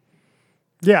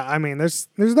 Yeah, I mean, there's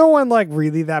no one like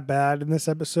really that bad in this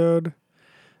episode.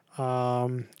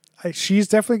 She's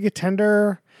definitely a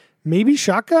contender. Maybe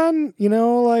Shotgun, you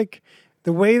know, like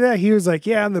the way that he was like,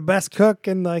 yeah, I'm the best cook,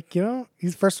 and like, you know,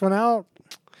 he's the first one out.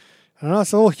 I don't know,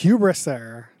 it's a little hubris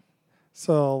there.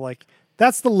 So like,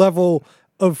 that's the level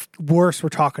of worse we're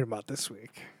talking about this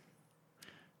week.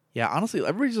 Yeah, honestly,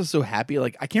 everybody's just so happy.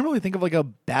 Like, I can't really think of like a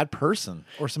bad person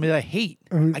or somebody that I hate.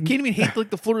 I can't even hate like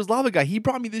the Florida's Lava guy. He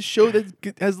brought me this show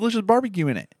that has delicious barbecue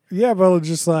in it. Yeah, but it's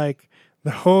just like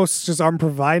the hosts just aren't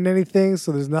providing anything,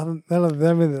 so there's none of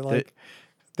them in it. Like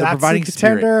they're that's providing the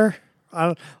contender. I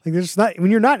don't like. There's not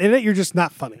when you're not in it, you're just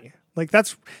not funny. Like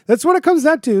that's what it comes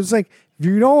down to. It's like if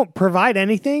you don't provide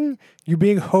anything, you're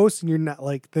being a host, and you're not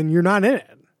like then you're not in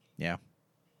it. Yeah.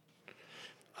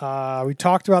 We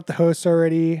talked about the host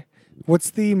already.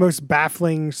 What's the most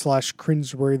baffling /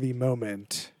 cringeworthy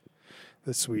moment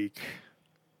this week?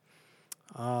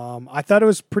 I thought it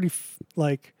was pretty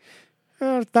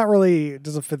it's not really. It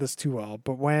doesn't fit this too well.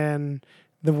 But when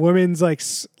the woman's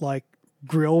like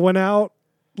grill went out,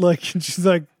 like and she's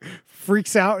like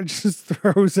freaks out and just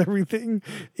throws everything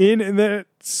in, and then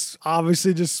it's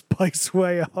obviously just spikes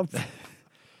way up.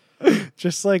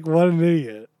 Just like what an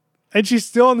idiot. And she's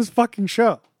still on this fucking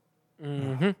show.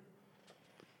 Mm-hmm.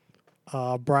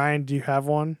 Brian, do you have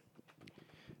one?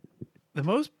 The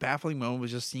most baffling moment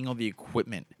was just seeing all the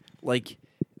equipment. Like,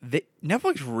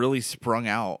 Netflix really sprung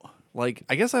out. Like,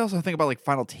 I guess I also think about like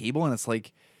Final Table, and it's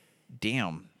like,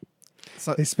 damn,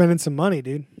 They spending some money,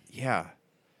 dude. yeah.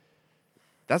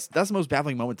 That's the most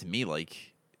baffling moment to me.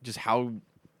 Like, just how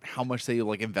much they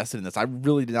like invested in this. I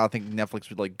really did not think Netflix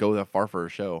would like go that far for a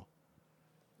show.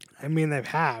 I mean, they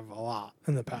have a lot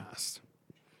in the past.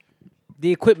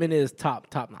 The equipment is top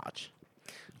notch.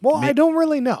 Well, I don't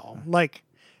really know. Like,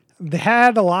 they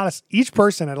had each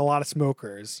person had a lot of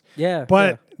smokers. Yeah.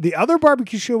 But the other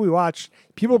barbecue show we watched,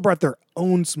 people brought their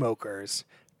own smokers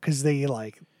because they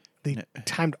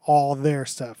timed all their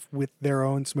stuff with their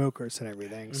own smokers and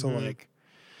everything. So like,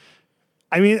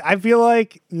 I mean, I feel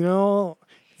like, you know,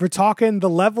 if we're talking the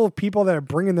level of people that are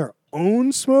bringing their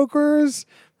own smokers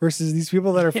versus these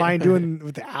people that are fine doing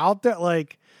without that,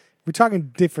 like, we're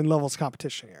talking different levels of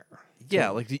competition here. Yeah,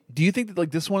 like, do you think that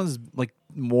like this one is like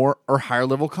more or higher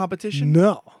level competition?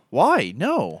 No. Why?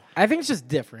 No. I think it's just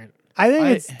different. I think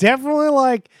it's definitely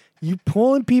like you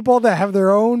pulling people that have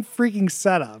their own freaking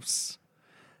setups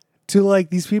to like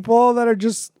these people that are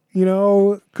just, you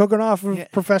know, cooking off of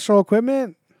professional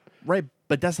equipment. Right,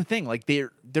 but that's the thing. Like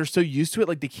they're so used to it,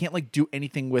 like they can't like do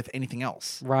anything with anything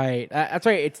else. Right. That's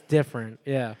right. It's different.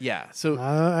 Yeah. Yeah. So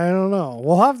I don't know.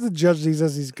 We'll have to judge these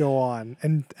as these go on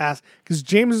and ask, because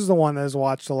James is the one that has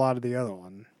watched a lot of the other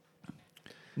one.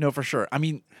 no, for sure. I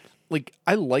mean, like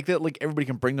I like that like everybody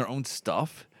can bring their own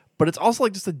stuff, but it's also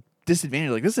like just a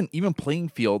disadvantage. Like this is an even playing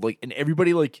field, like, and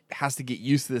everybody like has to get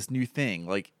used to this new thing.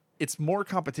 Like it's more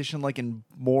competition, like, and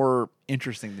more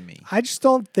interesting to me. I just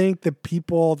don't think the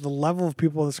level of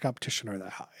people in this competition are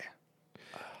that high.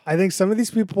 I think some of these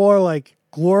people are like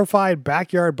glorified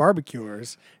backyard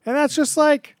barbecuers, and that's just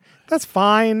like, that's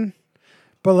fine.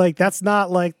 But like, that's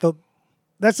not like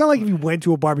if you went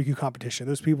to a barbecue competition,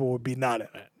 those people would be not in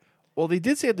it. Well, they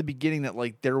did say at the beginning that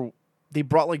like they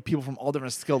brought like people from all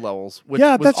different skill levels, which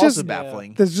Yeah, was that's also just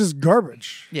baffling. That's just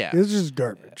garbage. Yeah. It's just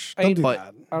garbage. I Don't mean, do but-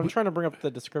 that. I'm trying to bring up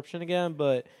the description again,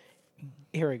 but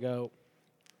here we go.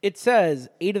 It says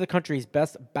 8 of the country's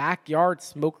best backyard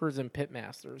smokers and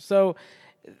pitmasters. So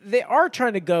they are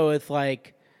trying to go with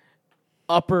like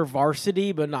upper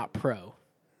varsity, but not pro.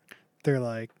 They're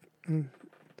like,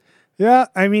 yeah,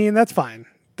 I mean, that's fine.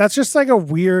 That's just like a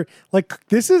weird, like,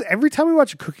 this is every time we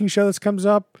watch a cooking show this comes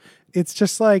up, it's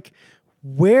just like,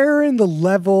 where in the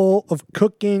level of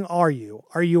cooking are you?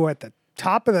 Are you at the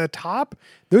top of the top?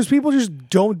 Those people just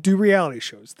don't do reality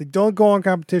shows. They don't go on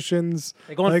competitions.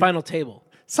 They go on Like, final table.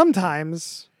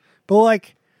 sometimes, but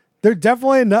like, they're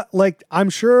definitely not, like, I'm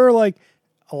sure like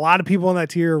a lot of people in that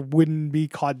tier wouldn't be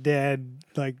caught dead,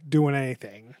 like, doing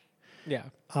anything. Yeah.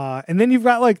 And then you've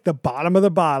got like the bottom of the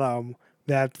bottom,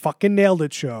 that fucking nailed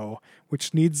it show,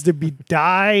 which needs to be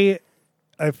die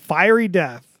a fiery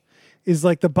death, is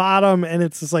like the bottom, and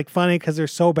it's just like funny because they're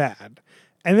so bad.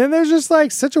 And then there's just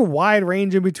like such a wide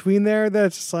range in between there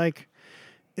that's just like,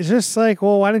 it's just like,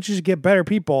 well, why don't you just get better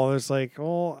people? It's like,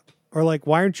 well, or like,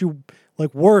 why aren't you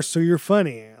like worse so you're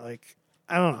funny? Like,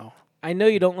 I don't know. I know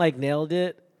you don't like Nailed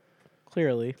It,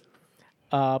 clearly.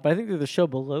 But I think there's a show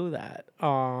below that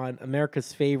on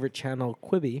America's favorite channel,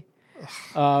 Quibi,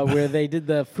 where they did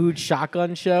the food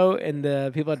shotgun show and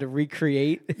the people had to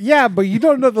recreate. Yeah, but you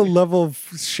don't know the level of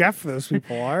chef those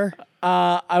people are.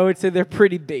 I would say they're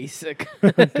pretty basic.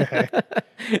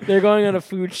 They're going on a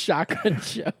food shotgun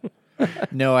show.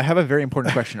 No, I have a very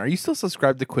important question. Are you still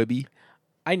subscribed to Quibi?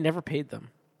 I never paid them.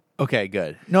 Okay,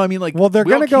 good. No, I mean like, Well, they're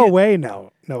we all going to go can't- away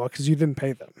now, Noah, because you didn't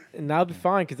pay them. And that'll be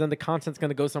fine because then the content's going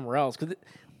to go somewhere else. Because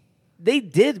they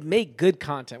did make good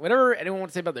content. Whatever anyone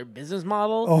wants to say about their business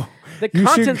model, Oh, the you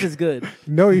should- content is good.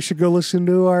 No, you should go listen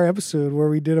to our episode where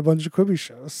we did a bunch of Quibi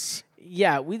shows.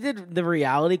 Yeah, we did the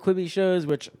reality Quibi shows,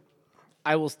 which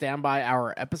I will stand by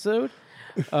our episode.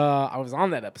 I was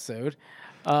on that episode.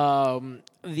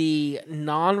 The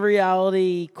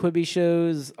non-reality Quibi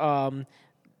shows,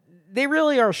 they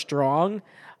really are strong.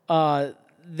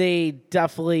 They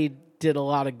definitely did a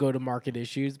lot of go-to-market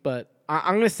issues, but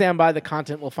I'm going to stand by the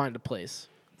content will find a place.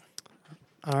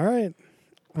 All right.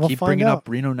 We'll Keep find bringing out. up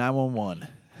Reno 911.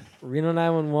 Reno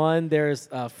 911, there's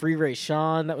Free Ray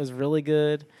Sean, that was really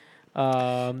good.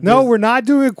 No, we're not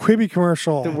doing a Quibi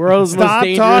commercial. The world's most Stop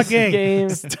dangerous talking. game.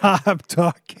 Stop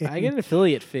talking. I get an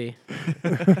affiliate fee.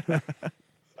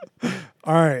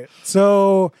 All right.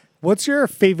 So, what's your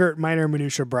favorite minor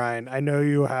minutia, Brian? I know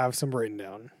you have some written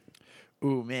down.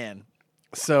 Ooh, man.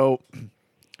 So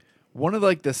one of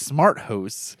like the smart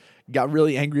hosts got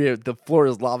really angry at the floor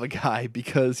is lava guy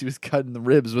because he was cutting the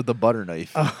ribs with a butter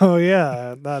knife. Oh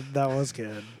yeah, that was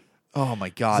good. Oh my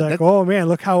It's god. like, That- oh man,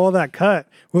 look how well that cut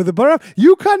with a butter.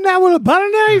 You cutting that with a butter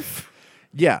knife?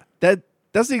 yeah,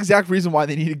 that's the exact reason why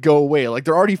they need to go away. Like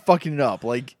they're already fucking it up.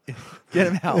 Like get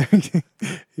him out.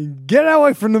 Get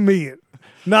away from the meat.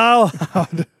 Not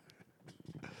allowed.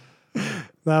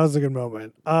 That was a good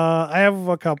moment. I have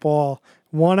a couple.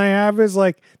 One I have is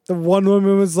like the one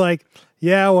woman was like,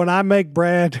 yeah, when I make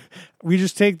bread, we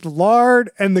just take the lard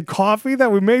and the coffee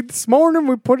that we made this morning.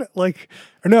 We put it like,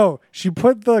 or no, she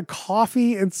put the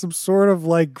coffee in some sort of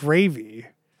like gravy.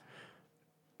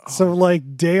 So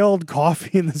like day-old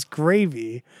coffee in this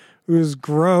gravy. It was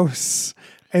gross.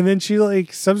 And then she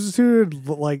like substituted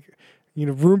like, you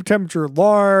know, room temperature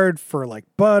lard for like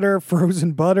butter,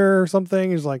 frozen butter or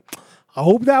something. He's like, I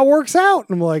hope that works out.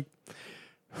 And I'm like,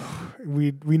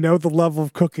 we know the level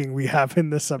of cooking we have in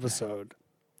this episode.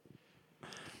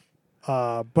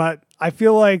 But I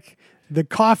feel like the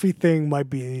coffee thing might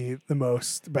be the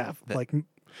most baffling.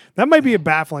 That might be a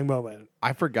baffling moment.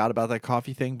 I forgot about that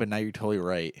coffee thing, but now you're totally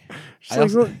right. It's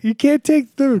like, look, you can't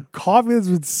take the coffee that's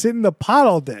been sitting in the pot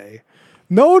all day.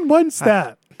 No one wants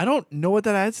that. I don't know what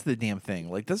that adds to the damn thing.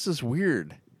 Like that's just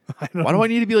weird. Why do I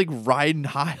need to be like riding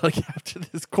high like after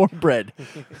this cornbread?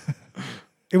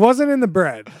 It wasn't in the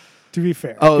bread. To be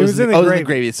fair, Oh, it was in the it was gravy. the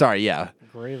gravy. Sorry, yeah.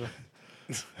 Gravy.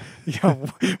 Yeah,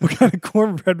 what kind of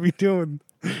cornbread we doing?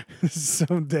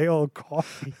 Some day old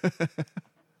coffee.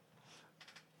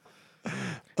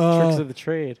 Tricks of the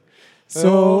trade.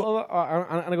 So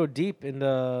I'm gonna go deep into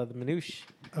the minutiae.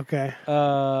 okay,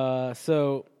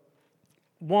 So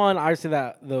one, I see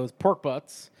that those pork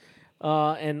butts,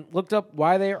 and looked up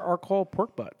why they are called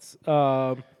pork butts.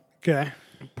 okay.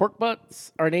 Pork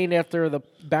butts are named after the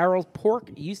barrels pork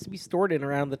used to be stored in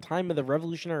around the time of the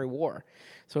Revolutionary War.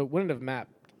 So it wouldn't have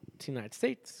mapped to the United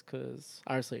States because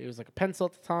obviously it was like a pencil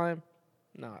at the time,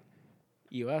 not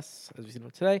U.S. as we see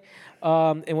it today.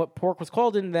 And what pork was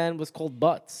called in then was called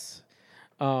butts.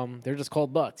 They're just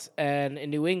called butts. And in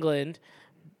New England,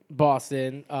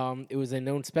 Boston, it was a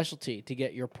known specialty to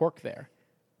get your pork there.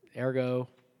 Ergo,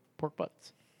 pork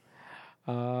butts.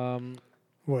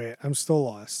 Wait, I'm still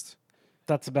lost.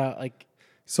 That's about like...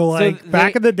 So like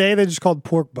back they- in the day, they just called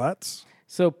pork butts.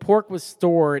 So pork was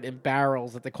stored in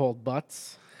barrels that they called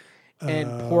butts. And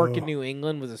pork in New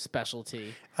England was a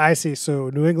specialty. I see. So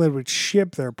New England would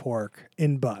ship their pork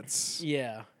in butts,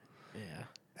 Yeah. Yeah.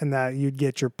 and that you'd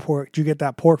get your pork. You get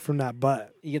that pork from that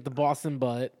butt. You get the Boston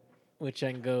butt, which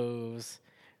then goes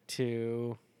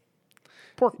to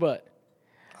pork butt.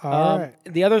 All right.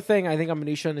 The other thing I think I'm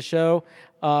minutia in the show,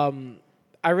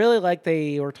 I really like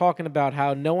they were talking about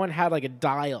how no one had like a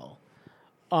dial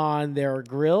on their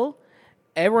grill.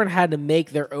 Everyone had to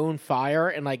make their own fire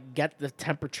and like get the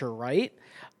temperature right,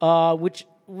 which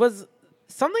was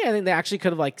something I think they actually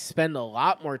could have like spend a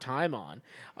lot more time on,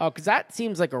 because that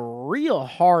seems like a real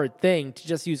hard thing to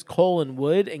just use coal and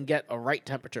wood and get a right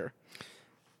temperature.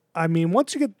 I mean,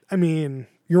 once you get, I mean,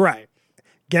 you're right.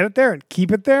 Get it there and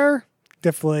keep it there.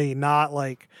 Definitely not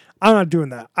like, I'm not doing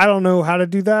that. I don't know how to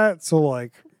do that. So,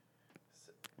 like,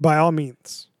 by all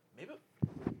means.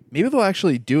 Maybe they'll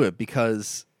actually do it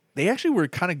because they actually were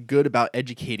kind of good about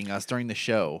educating us during the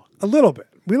show. A little bit.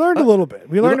 We learned a little bit.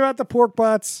 We learned about the pork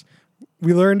butts.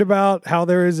 We learned about how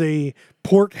there is a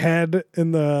pork head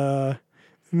in the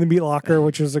meat locker,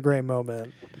 which was a great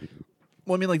moment.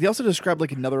 Well, I mean, like they also described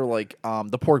like another like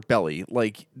the pork belly.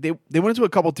 Like they went into a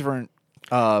couple different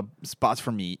spots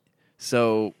for meat.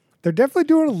 So They're definitely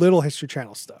doing a little History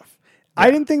Channel stuff. I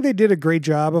didn't think they did a great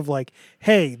job of like,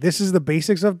 hey, this is the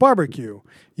basics of barbecue.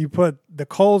 You put the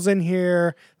coals in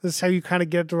here. This is how you kind of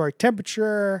get it to the right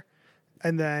temperature.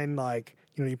 And then like,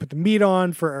 you know, you put the meat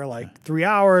on for like 3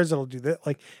 hours. It'll do that.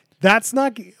 Like that's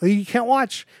not, you can't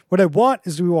watch. What I want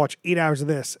is to watch 8 hours of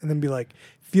this and then be like,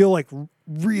 feel like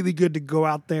really good to go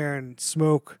out there and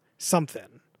smoke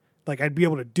something. Like I'd be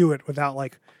able to do it without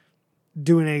like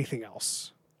doing anything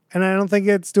else. And I don't think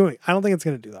it's going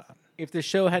to do that. If the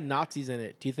show had Nazis in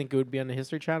it, do you think it would be on the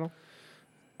History Channel?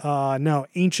 No,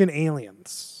 Ancient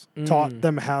Aliens taught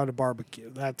them how to barbecue.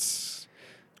 That's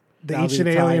the That'll be Ancient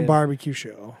the Alien tie-in. barbecue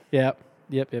show. Yep.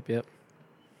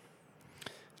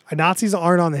 Nazis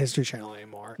aren't on the History Channel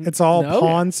anymore. It's all No?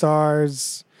 Pawn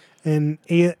Stars and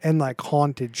like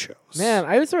haunted shows. Man,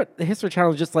 I always thought the History Channel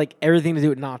was just like everything to do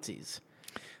with Nazis.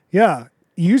 Yeah,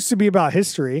 it used to be about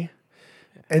history,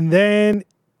 and then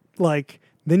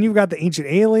then you've got the Ancient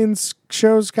Aliens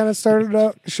shows kind of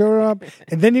showed up,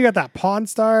 and then you got that Pawn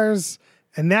Stars,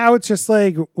 and now it's just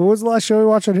like, what was the last show we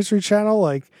watched on History Channel?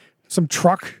 Like some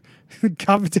truck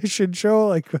competition show.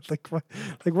 Like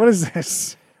what is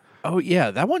this? oh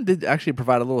yeah, that one did actually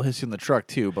provide a little history in the truck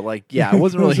too. But like, yeah, it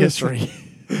wasn't really history.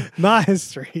 Not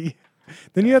history.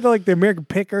 Then you have the American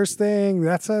Pickers thing.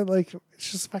 That's it's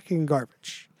just fucking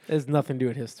garbage. There's nothing to do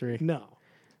with history. No.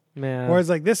 Man. Whereas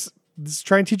like this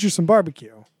try and teach you some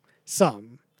barbecue.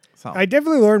 Some. So, I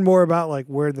definitely learned more about like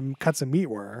where the cuts of meat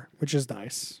were, which is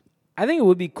nice. I think it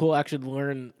would be cool actually to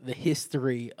learn the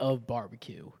history of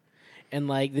barbecue and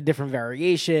like the different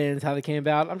variations, how they came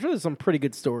about. I'm sure there's some pretty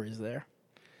good stories there.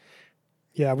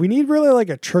 Yeah, we need really like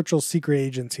a Churchill Secret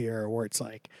Agents here where it's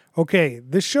like, okay,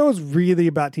 this show is really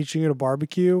about teaching you to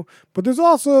barbecue, but there's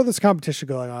also this competition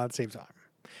going on at the same time.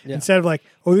 Yeah. Instead of like,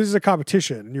 oh, this is a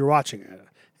competition and you're watching it.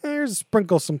 There's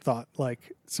sprinkle some thought,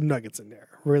 like some nuggets in there.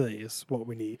 Really is what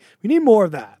we need. We need more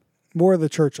of that. More of the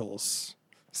Churchill's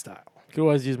style. Could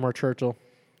always use more Churchill.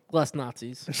 Less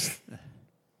Nazis.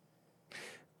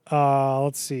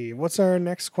 Let's see. What's our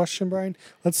next question, Brian?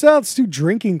 Let's do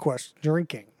drinking question.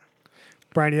 Drinking.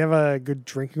 Brian, do you have a good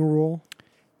drinking rule?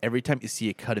 every time you see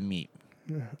a cut of meat,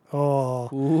 Oh,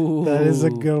 Ooh. that is a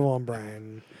good one,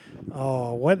 Brian.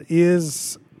 Oh, what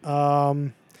is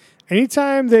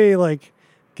anytime they like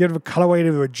give a cutaway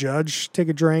to a judge, take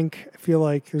a drink, I feel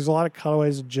like there's a lot of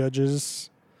cutaways of judges.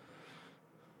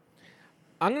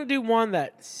 I'm going to do one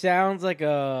that sounds like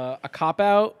a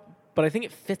cop-out, but I think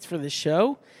it fits for this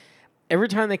show. every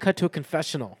time they cut to a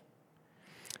confessional.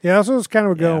 Yeah, that's what I was kind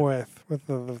of Yeah. going with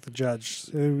the judge.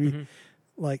 It would be,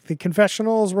 like the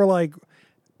confessionals were like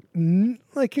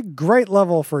a great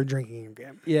level for a drinking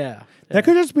game. Yeah. That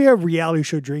could just be a reality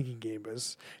show drinking game.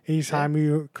 Is anytime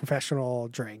you confessional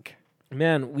drink.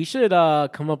 Man, we should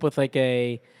come up with like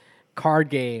a card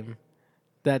game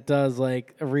that does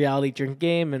like a reality drink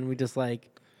game, and we just like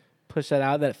push that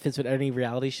out that fits with any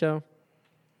reality show.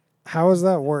 How does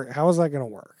that work? How is that going to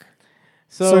work?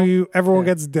 So, Everyone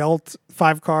yeah. gets dealt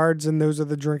 5 cards, and those are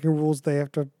the drinking rules they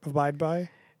have to abide by.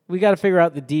 we got to figure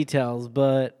out the details,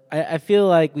 but I feel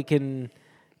like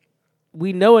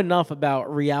we know enough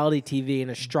about reality TV and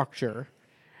a structure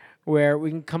where we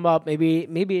can come up. Maybe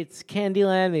it's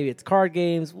Candyland, maybe it's card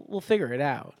games. We'll figure it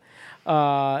out.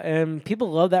 And people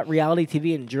love that reality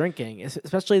TV and drinking,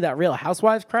 especially that Real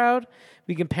Housewives crowd.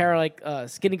 We can pair like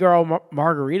Skinny Girl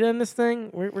Margarita in this thing.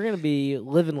 We're going to be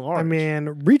living large. I mean,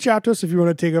 reach out to us if you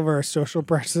want to take over our social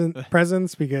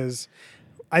presence because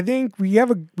I think we'd have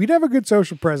a good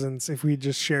social presence if we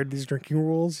just shared these drinking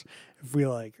rules. If we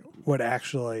would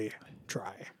actually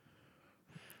try.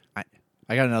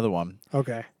 I got another one.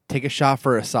 Okay. Take a shot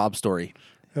for a sob story.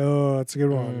 Oh, that's a good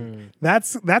one.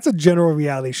 That's a general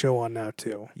reality show on now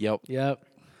too. Yep.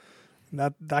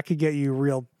 That could get you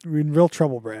in real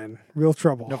trouble, Brandon. Real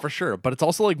trouble. No, for sure. But it's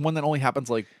also like one that only happens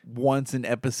like once an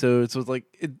episode. So it's like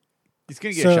he's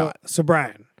gonna get a shot. So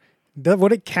Brian,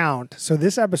 would it count? So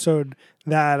this episode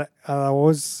that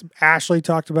was Ashley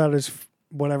talked about his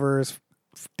whatever his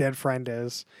dead friend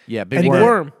is. Yeah, Big big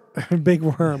Worm. Big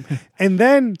Worm, and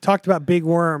then talked about Big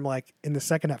Worm like in the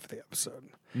second half of the episode.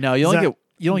 No, you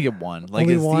only get one. Like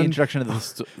Only it's one? the introduction of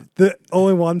the. The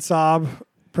only one sob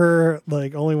per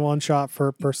only one shot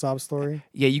per sob story.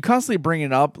 Yeah, you constantly bring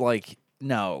it up. Like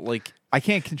no, like I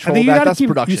can't I control think you that. gotta That's keep.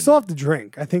 production. You still have to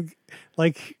drink. I think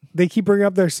they keep bringing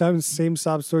up their same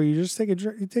sob story. You just take a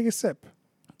drink. You take a sip.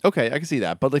 Okay, I can see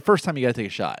that. But the first time you gotta take a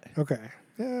shot. Okay.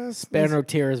 Yeah, Spare no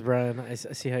tears, Brian. I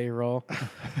see how you roll.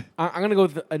 I'm going to go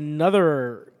with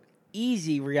another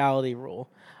easy reality rule.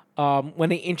 When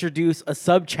they introduce a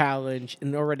sub-challenge in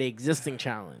an already existing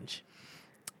challenge.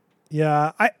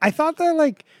 Yeah, I thought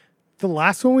that the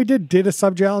last one we did a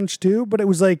sub challenge too, but it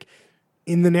was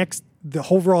the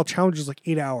overall challenge was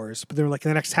 8 hours, but they were in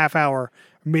the next half hour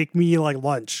make me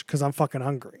lunch because I'm fucking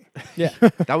hungry. Yeah.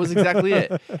 That was exactly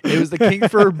it. It was the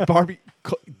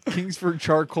Kingsford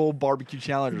Charcoal Barbecue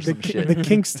Challenge or some shit. The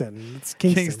Kingston. It's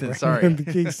Kingston. Kingston, right? sorry.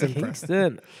 The Kingston.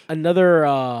 Kingston.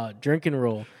 Another drinking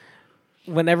rule.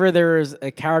 Whenever there's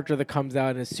a character that comes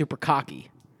out and is super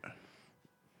cocky,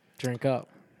 drink up.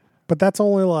 But that's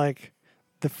only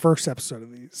the first episode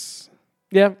of these.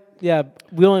 Yeah.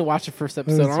 We only watch the first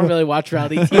episode. I don't really watch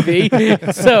reality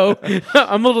TV, so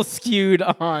I'm a little skewed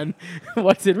on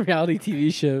what's in reality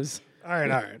TV shows. All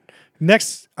right.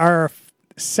 Next, our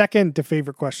second to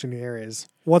favorite question here is,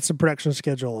 what's the production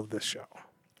schedule of this show?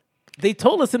 They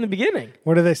told us in the beginning.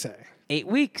 What do they say? 8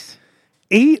 weeks.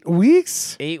 8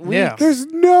 weeks? 8 weeks. Yeah. There's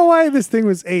no way this thing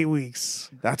was 8 weeks.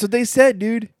 That's what they said,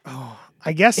 dude.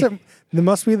 I guess there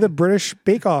must be the British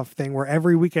Bake Off thing where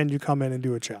every weekend you come in and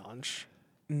do a challenge.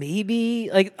 Maybe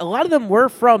a lot of them were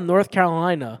from North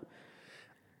Carolina.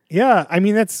 Yeah, I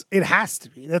mean it has to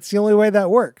be. That's the only way that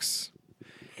works.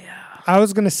 Yeah. I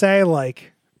was gonna say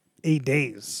 8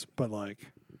 days, but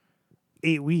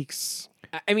 8 weeks.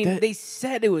 I mean, they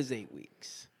said it was 8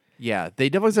 weeks. Yeah, they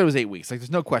definitely said it was 8 weeks. There's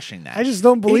no questioning that. I just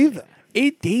don't believe that.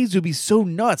 8 days would be so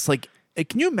nuts.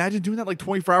 Can you imagine doing that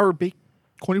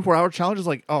 24-hour challenges?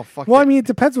 Oh fuck. Well, it. I mean, it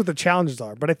depends what the challenges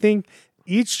are, but I think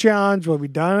each challenge will be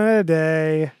done in a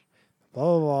day, blah,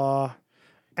 blah, blah.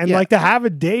 And Yeah. to have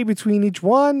a day between each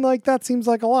one, that seems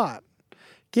like a lot.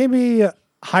 Can't be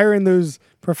hiring those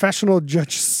professional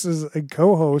judges and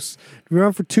co-hosts to be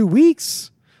on for 2 weeks.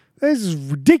 This is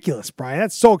ridiculous, Brian.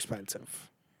 That's so expensive.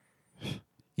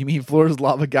 You mean Florida's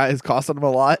Lava guy is costing them a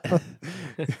lot?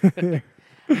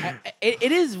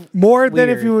 It is More than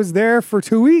if weird. he was there for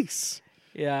 2 weeks.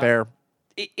 Yeah. Fair.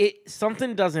 It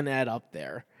something doesn't add up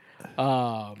there.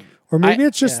 Or maybe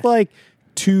it's just yeah.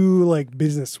 2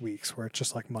 business weeks where it's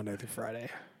just Monday through Friday.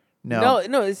 No.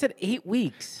 No, it said 8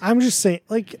 weeks. I'm just saying,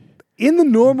 in the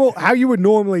normal, how you would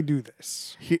normally do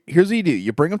this. Here's what you do.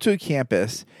 You bring them to a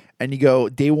campus and you go,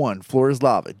 day 1, Florida's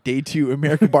Lava. Day 2,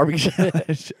 American Barbecue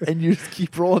Challenge. And you just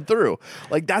keep rolling through.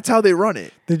 That's how they run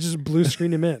it. They just blue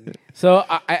screen him in. So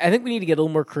I think we need to get a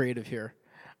little more creative here.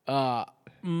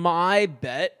 My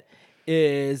bet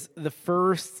is the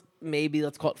first, maybe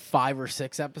let's call it 5 or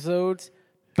 6 episodes,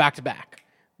 back to back.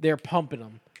 They're pumping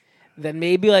them. Then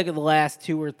maybe the last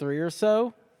 2 or 3 or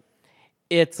so,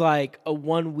 it's a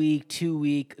 1 week, 2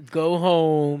 week, go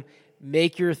home,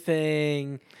 make your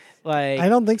thing. Like I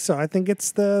don't think so. I think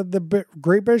it's the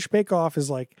Great British Bake Off is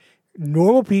like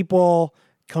normal people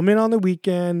come in on the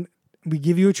weekend. We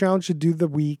give you a challenge to do the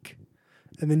week,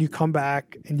 and then you come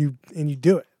back and you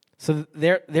do it. so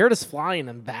they're just flying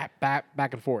them back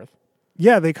and forth.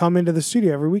 Yeah, they come into the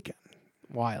studio every weekend.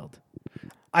 Wild.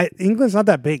 England's not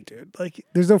that big, dude. Like,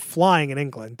 there's no flying in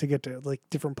England to get to like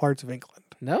different parts of England.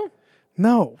 No,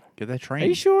 No, Get that train are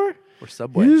you sure? or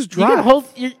subway. you just You're gonna drive. hold.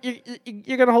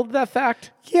 You're gonna hold that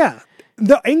fact. Yeah.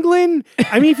 The England,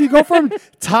 I mean, if you go from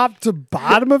top to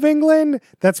bottom of England,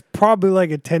 that's probably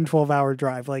like a 10, 12-hour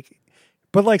drive. Like,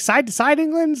 but like side to side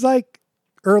England's like,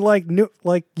 or like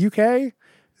like UK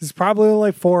is probably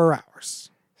like 4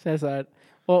 hours. Says that.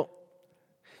 Well,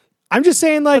 I'm just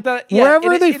saying, like, But yeah,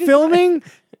 wherever it they're is- filming,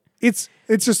 it's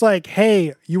just like,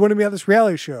 hey, you want to be on this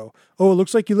reality show? Oh, it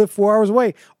looks like you live 4 hours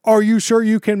away. Are you sure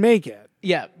you can make it?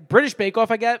 yeah, British Bake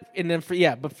Off I get, and then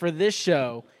but for this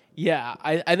show, yeah,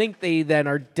 I think they then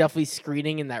are definitely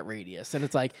screening in that radius, and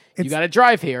it's like you got to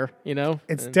drive here, you know.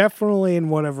 It's And- definitely in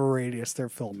whatever radius they're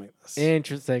filming this.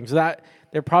 interesting. So that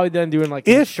they're probably then doing like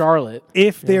in If- Charlotte.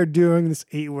 If they're doing this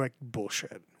 8-week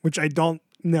bullshit, which I don't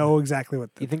know exactly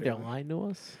what You think they're doing. lying to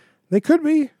us? They could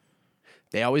be.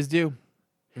 They always do.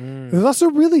 There's also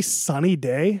a really sunny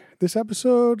day this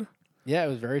episode. Yeah, it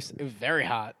was very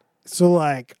hot. So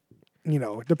like, you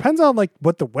know, it depends on like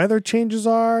what the weather changes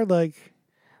are. Like,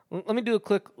 Let me do a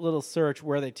quick little search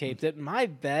where they taped it. My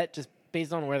bet, just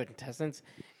based on where the contestants,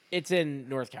 it's in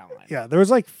North Carolina. yeah, there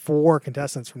was like 4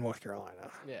 contestants from North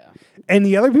Carolina. Yeah. And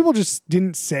the other people just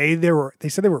didn't say they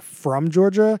said they were from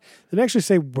Georgia. They didn't actually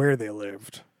say where they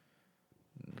lived.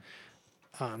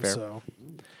 Fair. So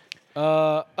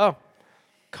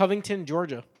Covington,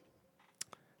 Georgia.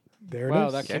 there it Wow,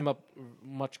 is. that came up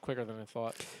much quicker than I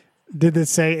thought. Did it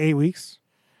say 8 weeks?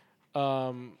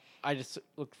 I just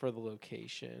looked for the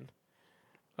location.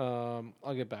 I'll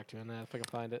get back to you on that if I can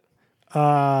find it.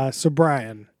 So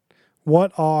Brian,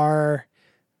 what are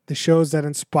the shows that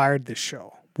inspired this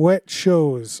show? What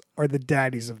shows are the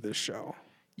daddies of this show?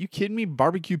 You kidding me?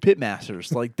 Barbecue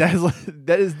Pitmasters. Like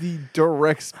that is the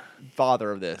direct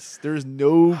father of this. There's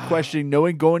no question. No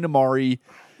one going to Mari.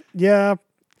 Yeah,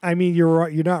 I mean you're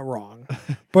right. You're not wrong,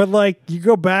 but like you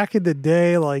go back in the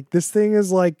day, like this thing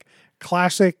is like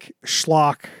classic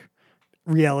schlock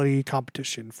reality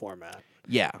competition format.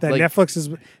 Yeah. That like,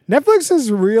 Netflix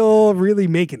is really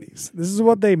making these. This is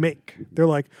what they make. They're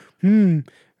like,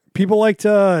 people like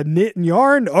to knit and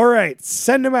yarn. All right,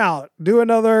 send them out. Do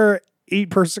another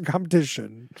 8-person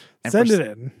competition. And Send for it s-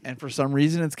 in. And for some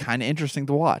reason, it's kind of interesting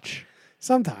to watch.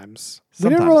 Sometimes. We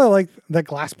didn't Sometimes. really like that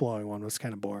glass blowing one. Was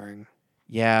kind of boring.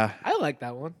 Yeah. I like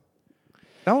that one.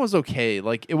 That one was okay.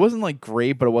 Like, it wasn't like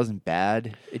great, but it wasn't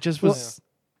bad. It just was.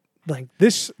 Like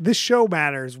this show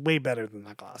matters way better than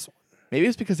that glass one. Maybe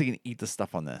it's because they can eat the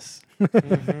stuff on this.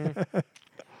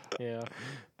 Yeah.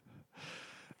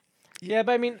 Yeah,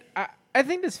 but I mean, I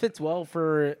think this fits well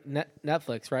for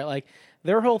Netflix, right? Like,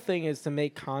 their whole thing is to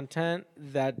make content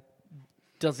that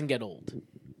doesn't get old.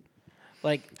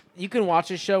 Like, you can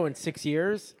watch a show in 6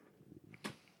 years.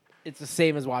 It's the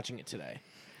same as watching it today.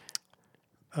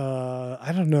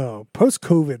 I don't know.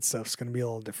 Post-COVID stuff's going to be a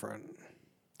little different.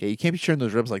 Yeah, you can't be sharing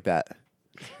those ribs like that.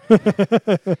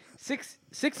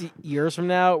 6 years from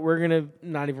now, we're gonna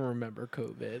not even remember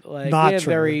COVID. Like, Not we have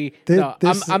true. very. Thi-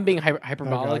 this- I'm being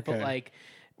hyperbolic, Okay. but like,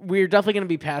 we're definitely gonna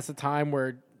be past the time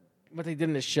where what they did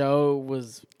in the show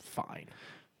was fine.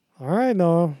 All right,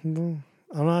 no, I'm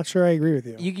not sure I agree with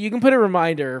you. You can put a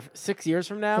reminder 6 years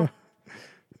from now.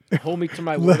 Hold me to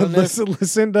my word on this.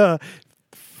 Listen to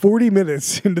 40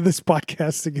 minutes into this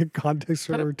podcast to get context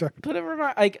for what we're talking. Put a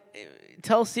reminder, like,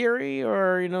 tell Siri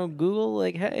or Google,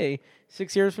 like, hey,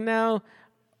 6 years from now,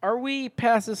 are we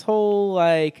past this whole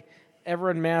like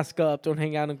everyone mask up, don't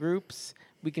hang out in groups,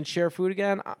 we can share food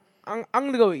again? I'm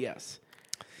gonna go with yes.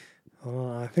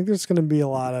 I think there's going to be a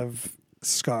lot of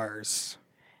scars.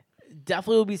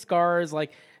 Definitely will be scars.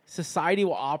 Like, society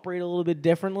will operate a little bit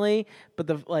differently, but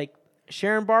the like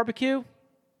sharing barbecue,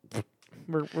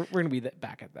 we're gonna be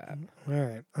back at that. All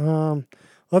right.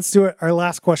 Let's do it. Our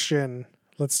last question.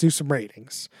 Let's do some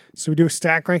ratings. So we do a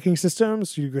stack ranking system.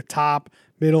 So you go top,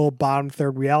 middle, bottom,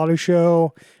 third reality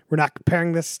show. We're not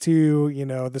comparing this to,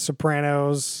 The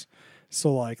Sopranos.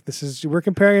 So like we're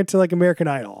comparing it to like American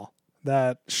Idol,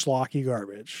 that schlocky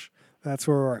garbage. That's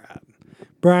where we're at.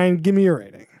 Brian, give me your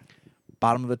rating.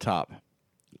 Bottom of the top.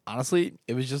 Honestly,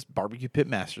 it was just Barbecue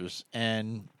Pitmasters,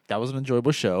 and that was an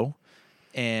enjoyable show.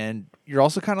 And you're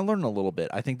also kind of learning a little bit.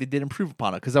 I think they did improve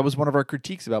upon it because that was one of our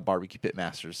critiques about Barbecue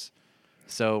Pitmasters.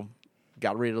 So,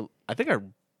 got rated. I think I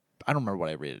I don't remember what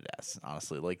I rated it as,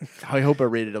 honestly. Like, I hope I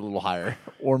rated it a little higher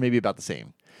or maybe about the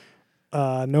same.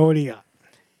 No, what do you got?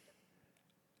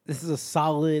 This is a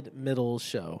solid middle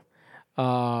show.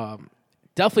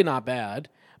 Definitely not bad,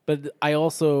 but I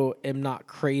also am not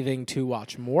craving to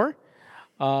watch more.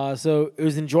 So it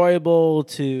was enjoyable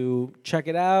to check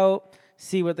it out,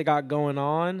 see what they got going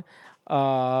on.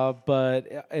 But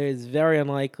it is very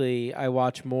unlikely I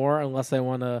watch more unless I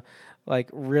want to like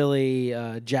really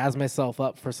jazz myself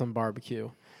up for some barbecue.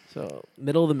 So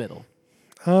middle of the middle.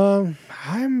 I'm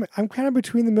kind of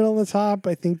between the middle and the top.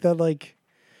 I think that like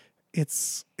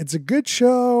it's a good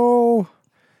show,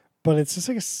 but it's just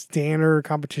like a standard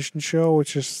competition show,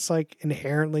 which is just like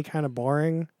inherently kind of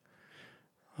boring.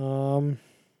 But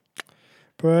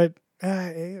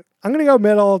I'm gonna go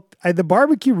middle. The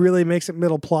barbecue really makes it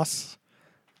middle plus,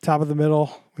 top of the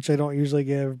middle, which I don't usually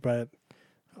give, but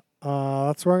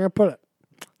that's where I'm gonna put it.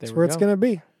 That's where it's gonna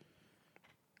be.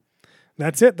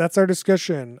 That's it. That's our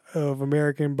discussion of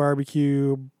American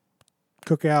Barbecue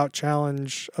Cookout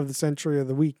Challenge of the Century of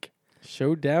the Week.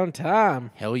 Showdown time.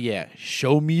 Hell yeah.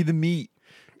 Show me the meat.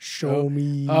 Show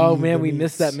me. Oh man, the we meats.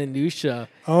 missed that minutia.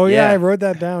 Oh yeah, Yeah. I wrote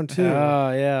that down too.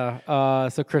 Oh yeah.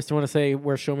 So Chris, do you want to say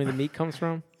where "Show Me the Meat" comes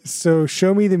from? So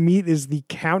Show Me the Meat is the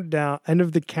countdown, end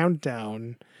of the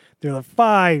countdown. They're like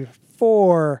 5,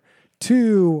 4,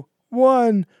 2,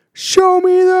 1. Show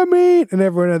me the meat, and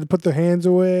everyone had to put their hands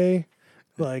away.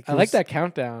 Like I like that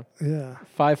countdown. Yeah.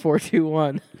 5, 4, 2,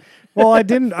 1. Well, I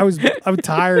didn't. I was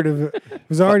tired of it. I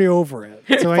was already over it,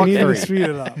 so I Fuck needed to three. speed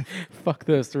it up. Fuck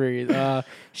those three.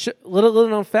 Little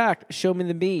known fact: Show Me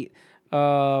the Meat.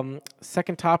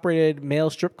 Second top rated male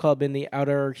strip club in the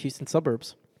outer Houston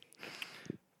suburbs.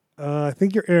 I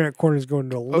think your internet corner is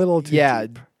going a little too yeah.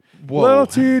 deep. Whoa. Little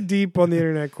too deep on the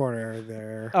internet corner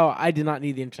there. Oh, I did not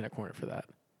need the internet corner for that.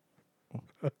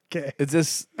 Okay. Is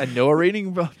this a Noah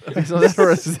rating based on that, or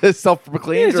is this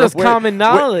self-proclaimed? It's or just common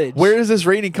knowledge. Where is this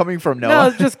rating coming from, No, Noah?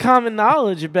 it's just common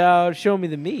knowledge about Show Me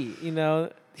the Meat. You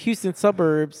know, Houston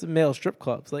suburbs male strip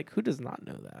clubs. Like, who does not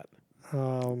know that?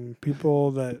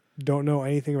 People that don't know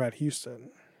anything about Houston.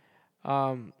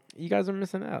 You guys are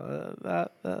missing out.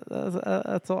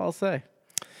 That's all I'll say.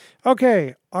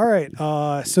 Okay. All right.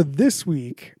 So this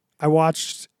week I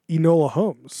watched Enola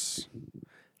Holmes,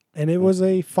 and it was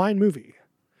a fine movie.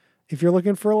 If you're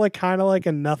looking for like kind of like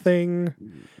a nothing,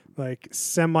 like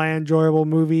semi-enjoyable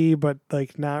movie, but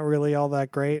like not really all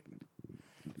that great,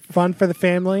 fun for the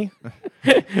family.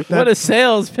 What a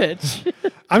sales pitch.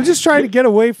 I'm just trying to get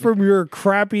away from your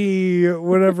crappy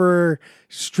whatever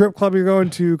strip club you're going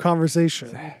to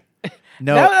conversation.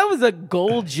 No. That was a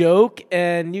gold joke,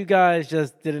 and you guys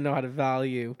just didn't know how to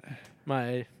value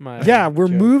my. Yeah, we're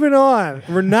joke. moving on.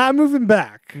 We're not moving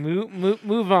back.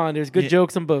 Move on. There's good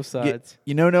jokes on both sides.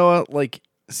 You know, Noah, like,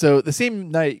 so the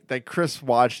same night that Chris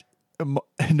watched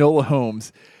Enola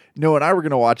Holmes, Noah and I were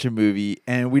going to watch a movie,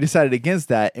 and we decided against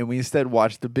that, and we instead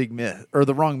watched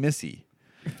The Wrong Missy.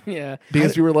 Yeah.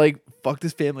 Because we were like, fuck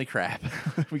this family crap.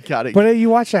 We got it. But you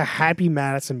watch a Happy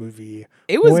Madison movie.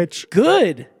 It was which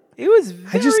good. It was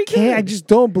very I just can't. I good. just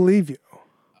don't believe you.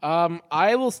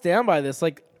 I will stand by this.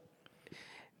 Like,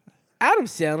 Adam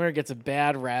Sandler gets a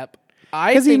bad rep.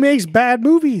 Because he makes bad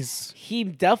movies. He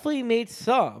definitely made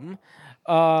some.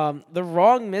 The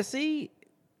Wrong Missy,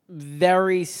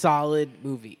 very solid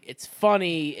movie. It's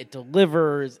funny. It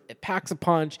delivers. It packs a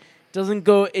punch. Doesn't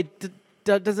go.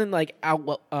 Doesn't like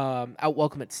out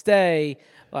welcome it. Stay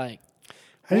like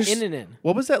in.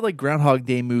 What was that like Groundhog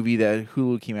Day movie that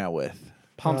Hulu came out with?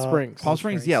 Palm Springs. Palm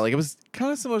Springs, yeah. Like it was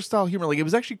kind of similar style humor. Like it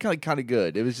was actually kind of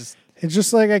good. It was just. It's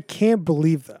just like I can't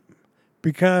believe them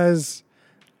because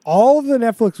all of the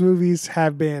Netflix movies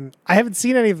have been. I haven't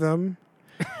seen any of them.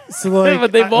 So like,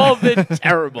 but they've all been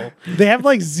terrible. They have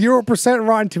like 0%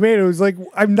 Rotten Tomatoes. Like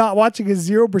I'm not watching a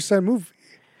 0% movie.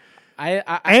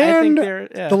 I And think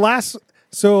they're the last.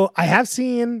 So I have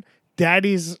seen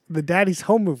the Daddy's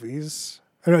Home movies.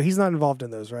 Oh, no, he's not involved in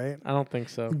those, right? I don't think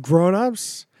so. Grown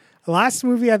Ups. The last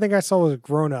movie I think I saw was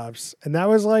Grown Ups, and that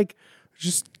was like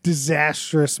just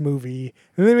disastrous movie.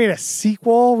 And they made a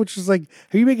sequel, which was like,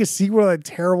 how you make a sequel to that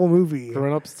terrible movie?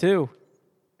 Grown Ups too.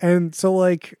 And so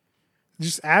like,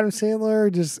 just Adam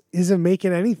Sandler just isn't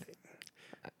making anything.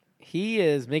 He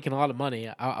is making a lot of money.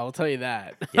 I'll tell you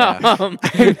that. Yeah.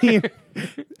 I mean,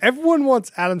 everyone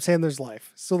wants Adam Sandler's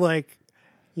life. So like,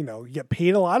 you get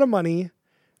paid a lot of money,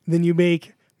 then you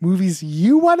make movies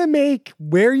you want to make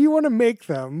where you want to make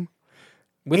them.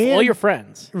 With all your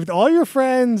friends. With all your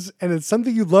friends, and it's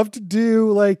something you love to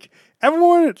do. Like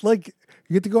everyone, like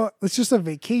you get to go. It's just a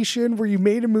vacation where you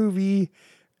made a movie,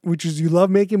 which is you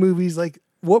love making movies. Like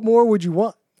what more would you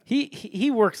want? He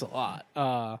works a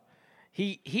lot.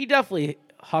 He definitely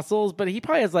hustles, but he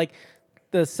probably has like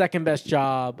the second best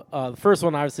job. The first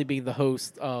one, obviously, being the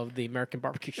host of the American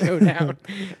Barbecue Showdown,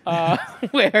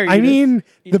 where I mean, the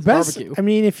eats best. barbecue. I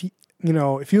mean, if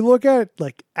if you look at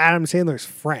like Adam Sandler's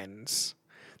friends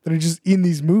that are just in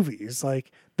these movies,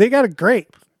 like they got it great,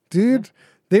 dude.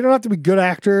 They don't have to be good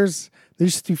actors. They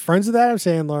just be friends with Adam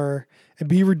Sandler and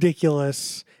be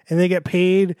ridiculous, and they get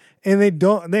paid. And they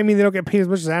don't. I mean, they don't get paid as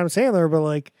much as Adam Sandler, but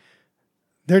like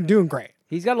they're doing great.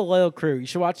 He's got a loyal crew. You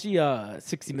should watch the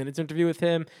 60 Minutes interview with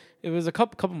him. It was a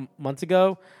couple months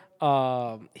ago.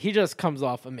 He just comes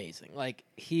off amazing. Like,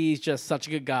 he's just such a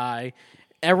good guy.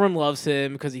 Everyone loves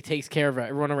him because he takes care of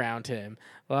everyone around him.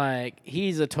 Like,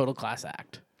 he's a total class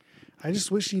act. I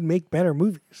just wish he'd make better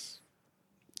movies.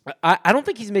 I don't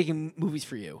think he's making movies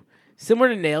for you. Similar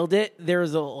to Nailed It,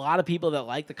 there's a lot of people that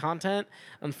like the content.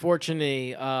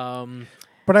 Unfortunately,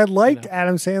 But I liked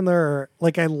Adam Sandler.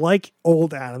 Like, I like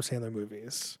old Adam Sandler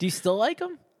movies. do you still like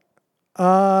him?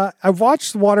 I've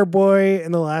watched Waterboy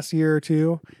in the last year or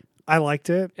two. I liked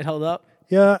it. It held up?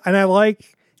 Yeah, and I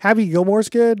like Happy Gilmore's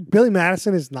good. Billy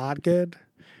Madison is not good.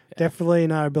 Definitely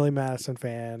not a Billy Madison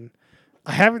fan.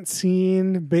 I haven't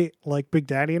seen Big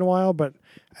Daddy in a while, but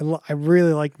I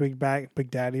really liked Big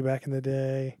Daddy back in the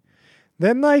day.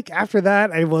 Then like after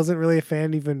that, I wasn't really a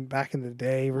fan even back in the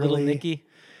day. Really,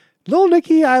 Little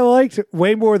Nicky, I liked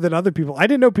way more than other people. I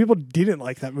didn't know people didn't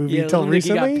like that movie until Little Nicky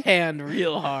recently got panned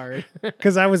real hard.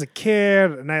 because I was a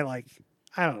kid and I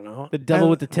don't know. The devil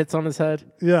with the tits on his head.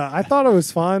 Yeah, I thought it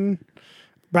was fun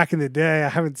back in the day. I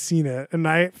haven't seen it, and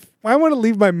I want to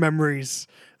leave my memories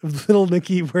of Little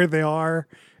Nicky where they are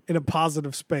in a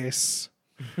positive space.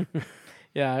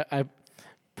 Yeah, I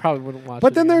probably wouldn't watch it.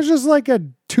 But then again. there's just like a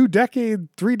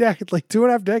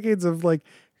 2.5 decades of like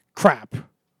crap.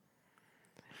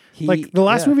 Like the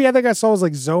last movie I think I saw was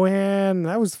like Zohan.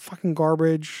 That was fucking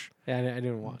garbage. Yeah, I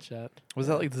didn't watch that. Was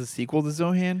that like the sequel to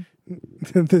Zohan?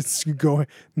 This going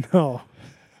no.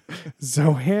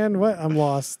 Zohan? What? I'm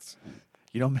lost.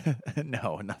 You don't?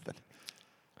 No, nothing.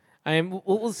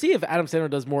 We'll see if Adam Sandler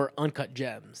does more uncut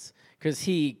gems because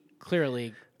he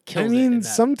clearly kills. I it in mean, that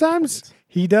sometimes performance.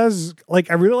 he does. Like,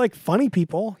 I really like Funny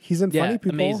People. He's in Yeah, Funny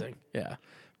People. amazing. Yeah,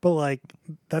 But like,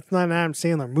 that's not an Adam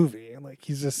Sandler movie. Like,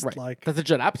 he's just right. like, That's a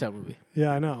Judd Apatow movie.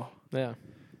 yeah, I know. Yeah,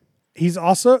 He's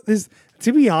also this.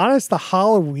 To be honest, the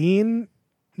Halloween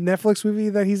Netflix movie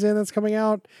that he's in that's coming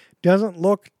out doesn't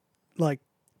look like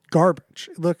garbage.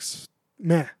 It looks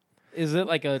meh. is it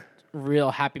like a real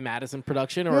Happy Madison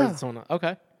production or Yeah. is it someone?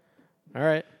 Okay, all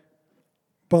right.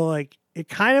 But like, it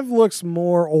kind of looks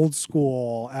more old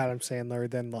school Adam Sandler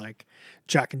than like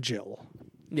Jack and Jill.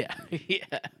 Yeah,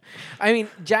 yeah. I mean,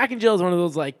 Jack and Jill is one of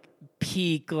those like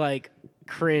peak like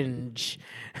cringe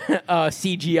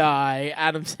CGI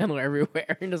Adam Sandler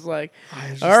everywhere, and just like,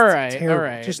 It's just all right, terrible. all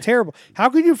right. Just terrible. How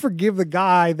could you forgive the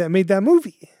guy that made that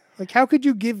movie? Like, how could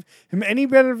you give him any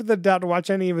benefit of the doubt to watch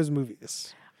any of his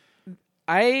movies?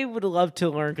 I would love to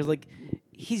learn because like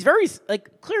he's very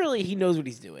like clearly he knows what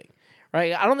he's doing,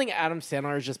 right? I don't think Adam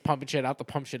Sandler is just pumping shit out to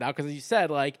pump shit out because as you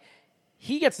said, like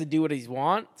he gets to do what he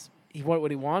wants.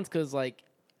 What he wants because like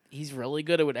he's really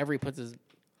good at whatever he puts his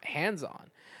hands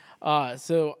on.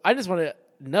 So I just want to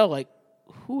know like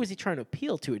who is he trying to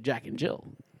appeal to at Jack and Jill?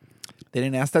 They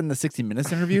didn't ask that in the 60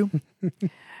 Minutes interview.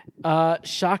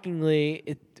 Shockingly,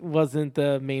 it wasn't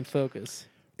the main focus.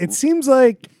 It seems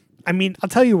like, I mean, I'll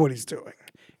tell you what he's doing.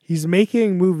 He's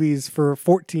making movies for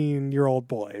 14-year-old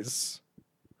boys.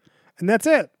 And that's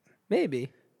it.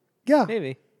 Maybe. Yeah.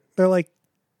 Maybe. They're like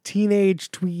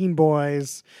teenage tween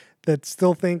boys that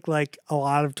still think like a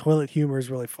lot of toilet humor is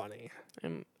really funny.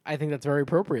 And I think that's very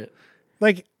appropriate.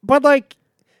 Like, but like,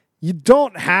 you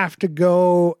don't have to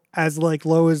go as like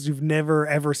low as you've never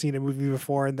ever seen a movie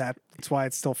before, and that's why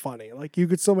it's still funny. Like, you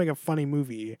could still make a funny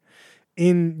movie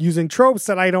in using tropes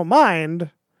that I don't mind.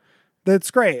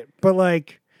 That's great, but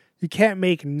like, you can't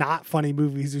make not funny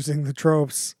movies using the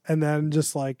tropes and then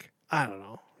just like, I don't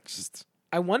know, just.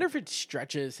 I wonder if it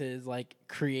stretches his like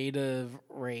creative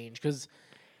range because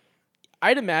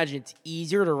I'd imagine it's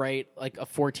easier to write like a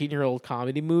 14-year-old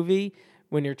comedy movie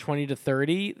when you're 20 to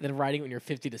 30 than writing when you're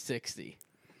 50 to 60.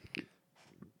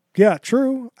 Yeah,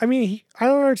 true. I mean, I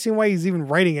don't understand why he's even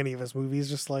writing any of his movies.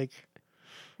 Just like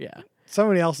Yeah.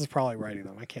 somebody else is probably writing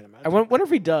them. I can't imagine. I wonder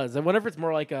if he does. I wonder if it's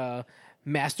more like a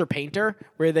master painter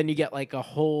where then you get like a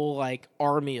whole like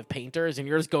army of painters and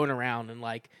you're just going around and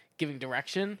like giving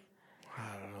direction.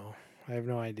 I don't know. I have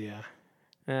no idea.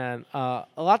 And a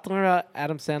lot to learn about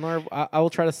Adam Sandler. I will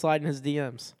try to slide in his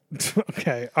DMs.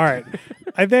 Okay. All right.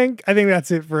 I think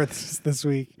that's it for this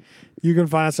week. You can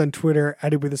find us on Twitter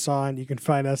at @WhoBeTheSawn. You can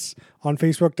find us on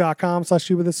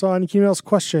Facebook.com/WhoBeTheSawn. You can email us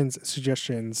questions,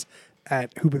 suggestions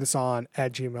at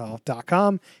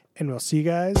whobethesawn@gmail.com. And we'll see you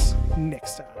guys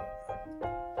next time.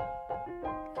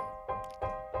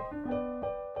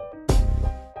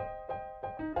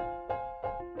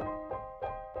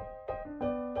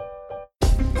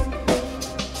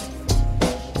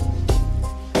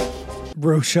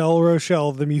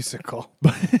 Rochelle the musical.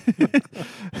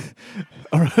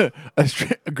 A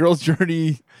girl's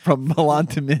journey from Milan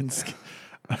to Minsk.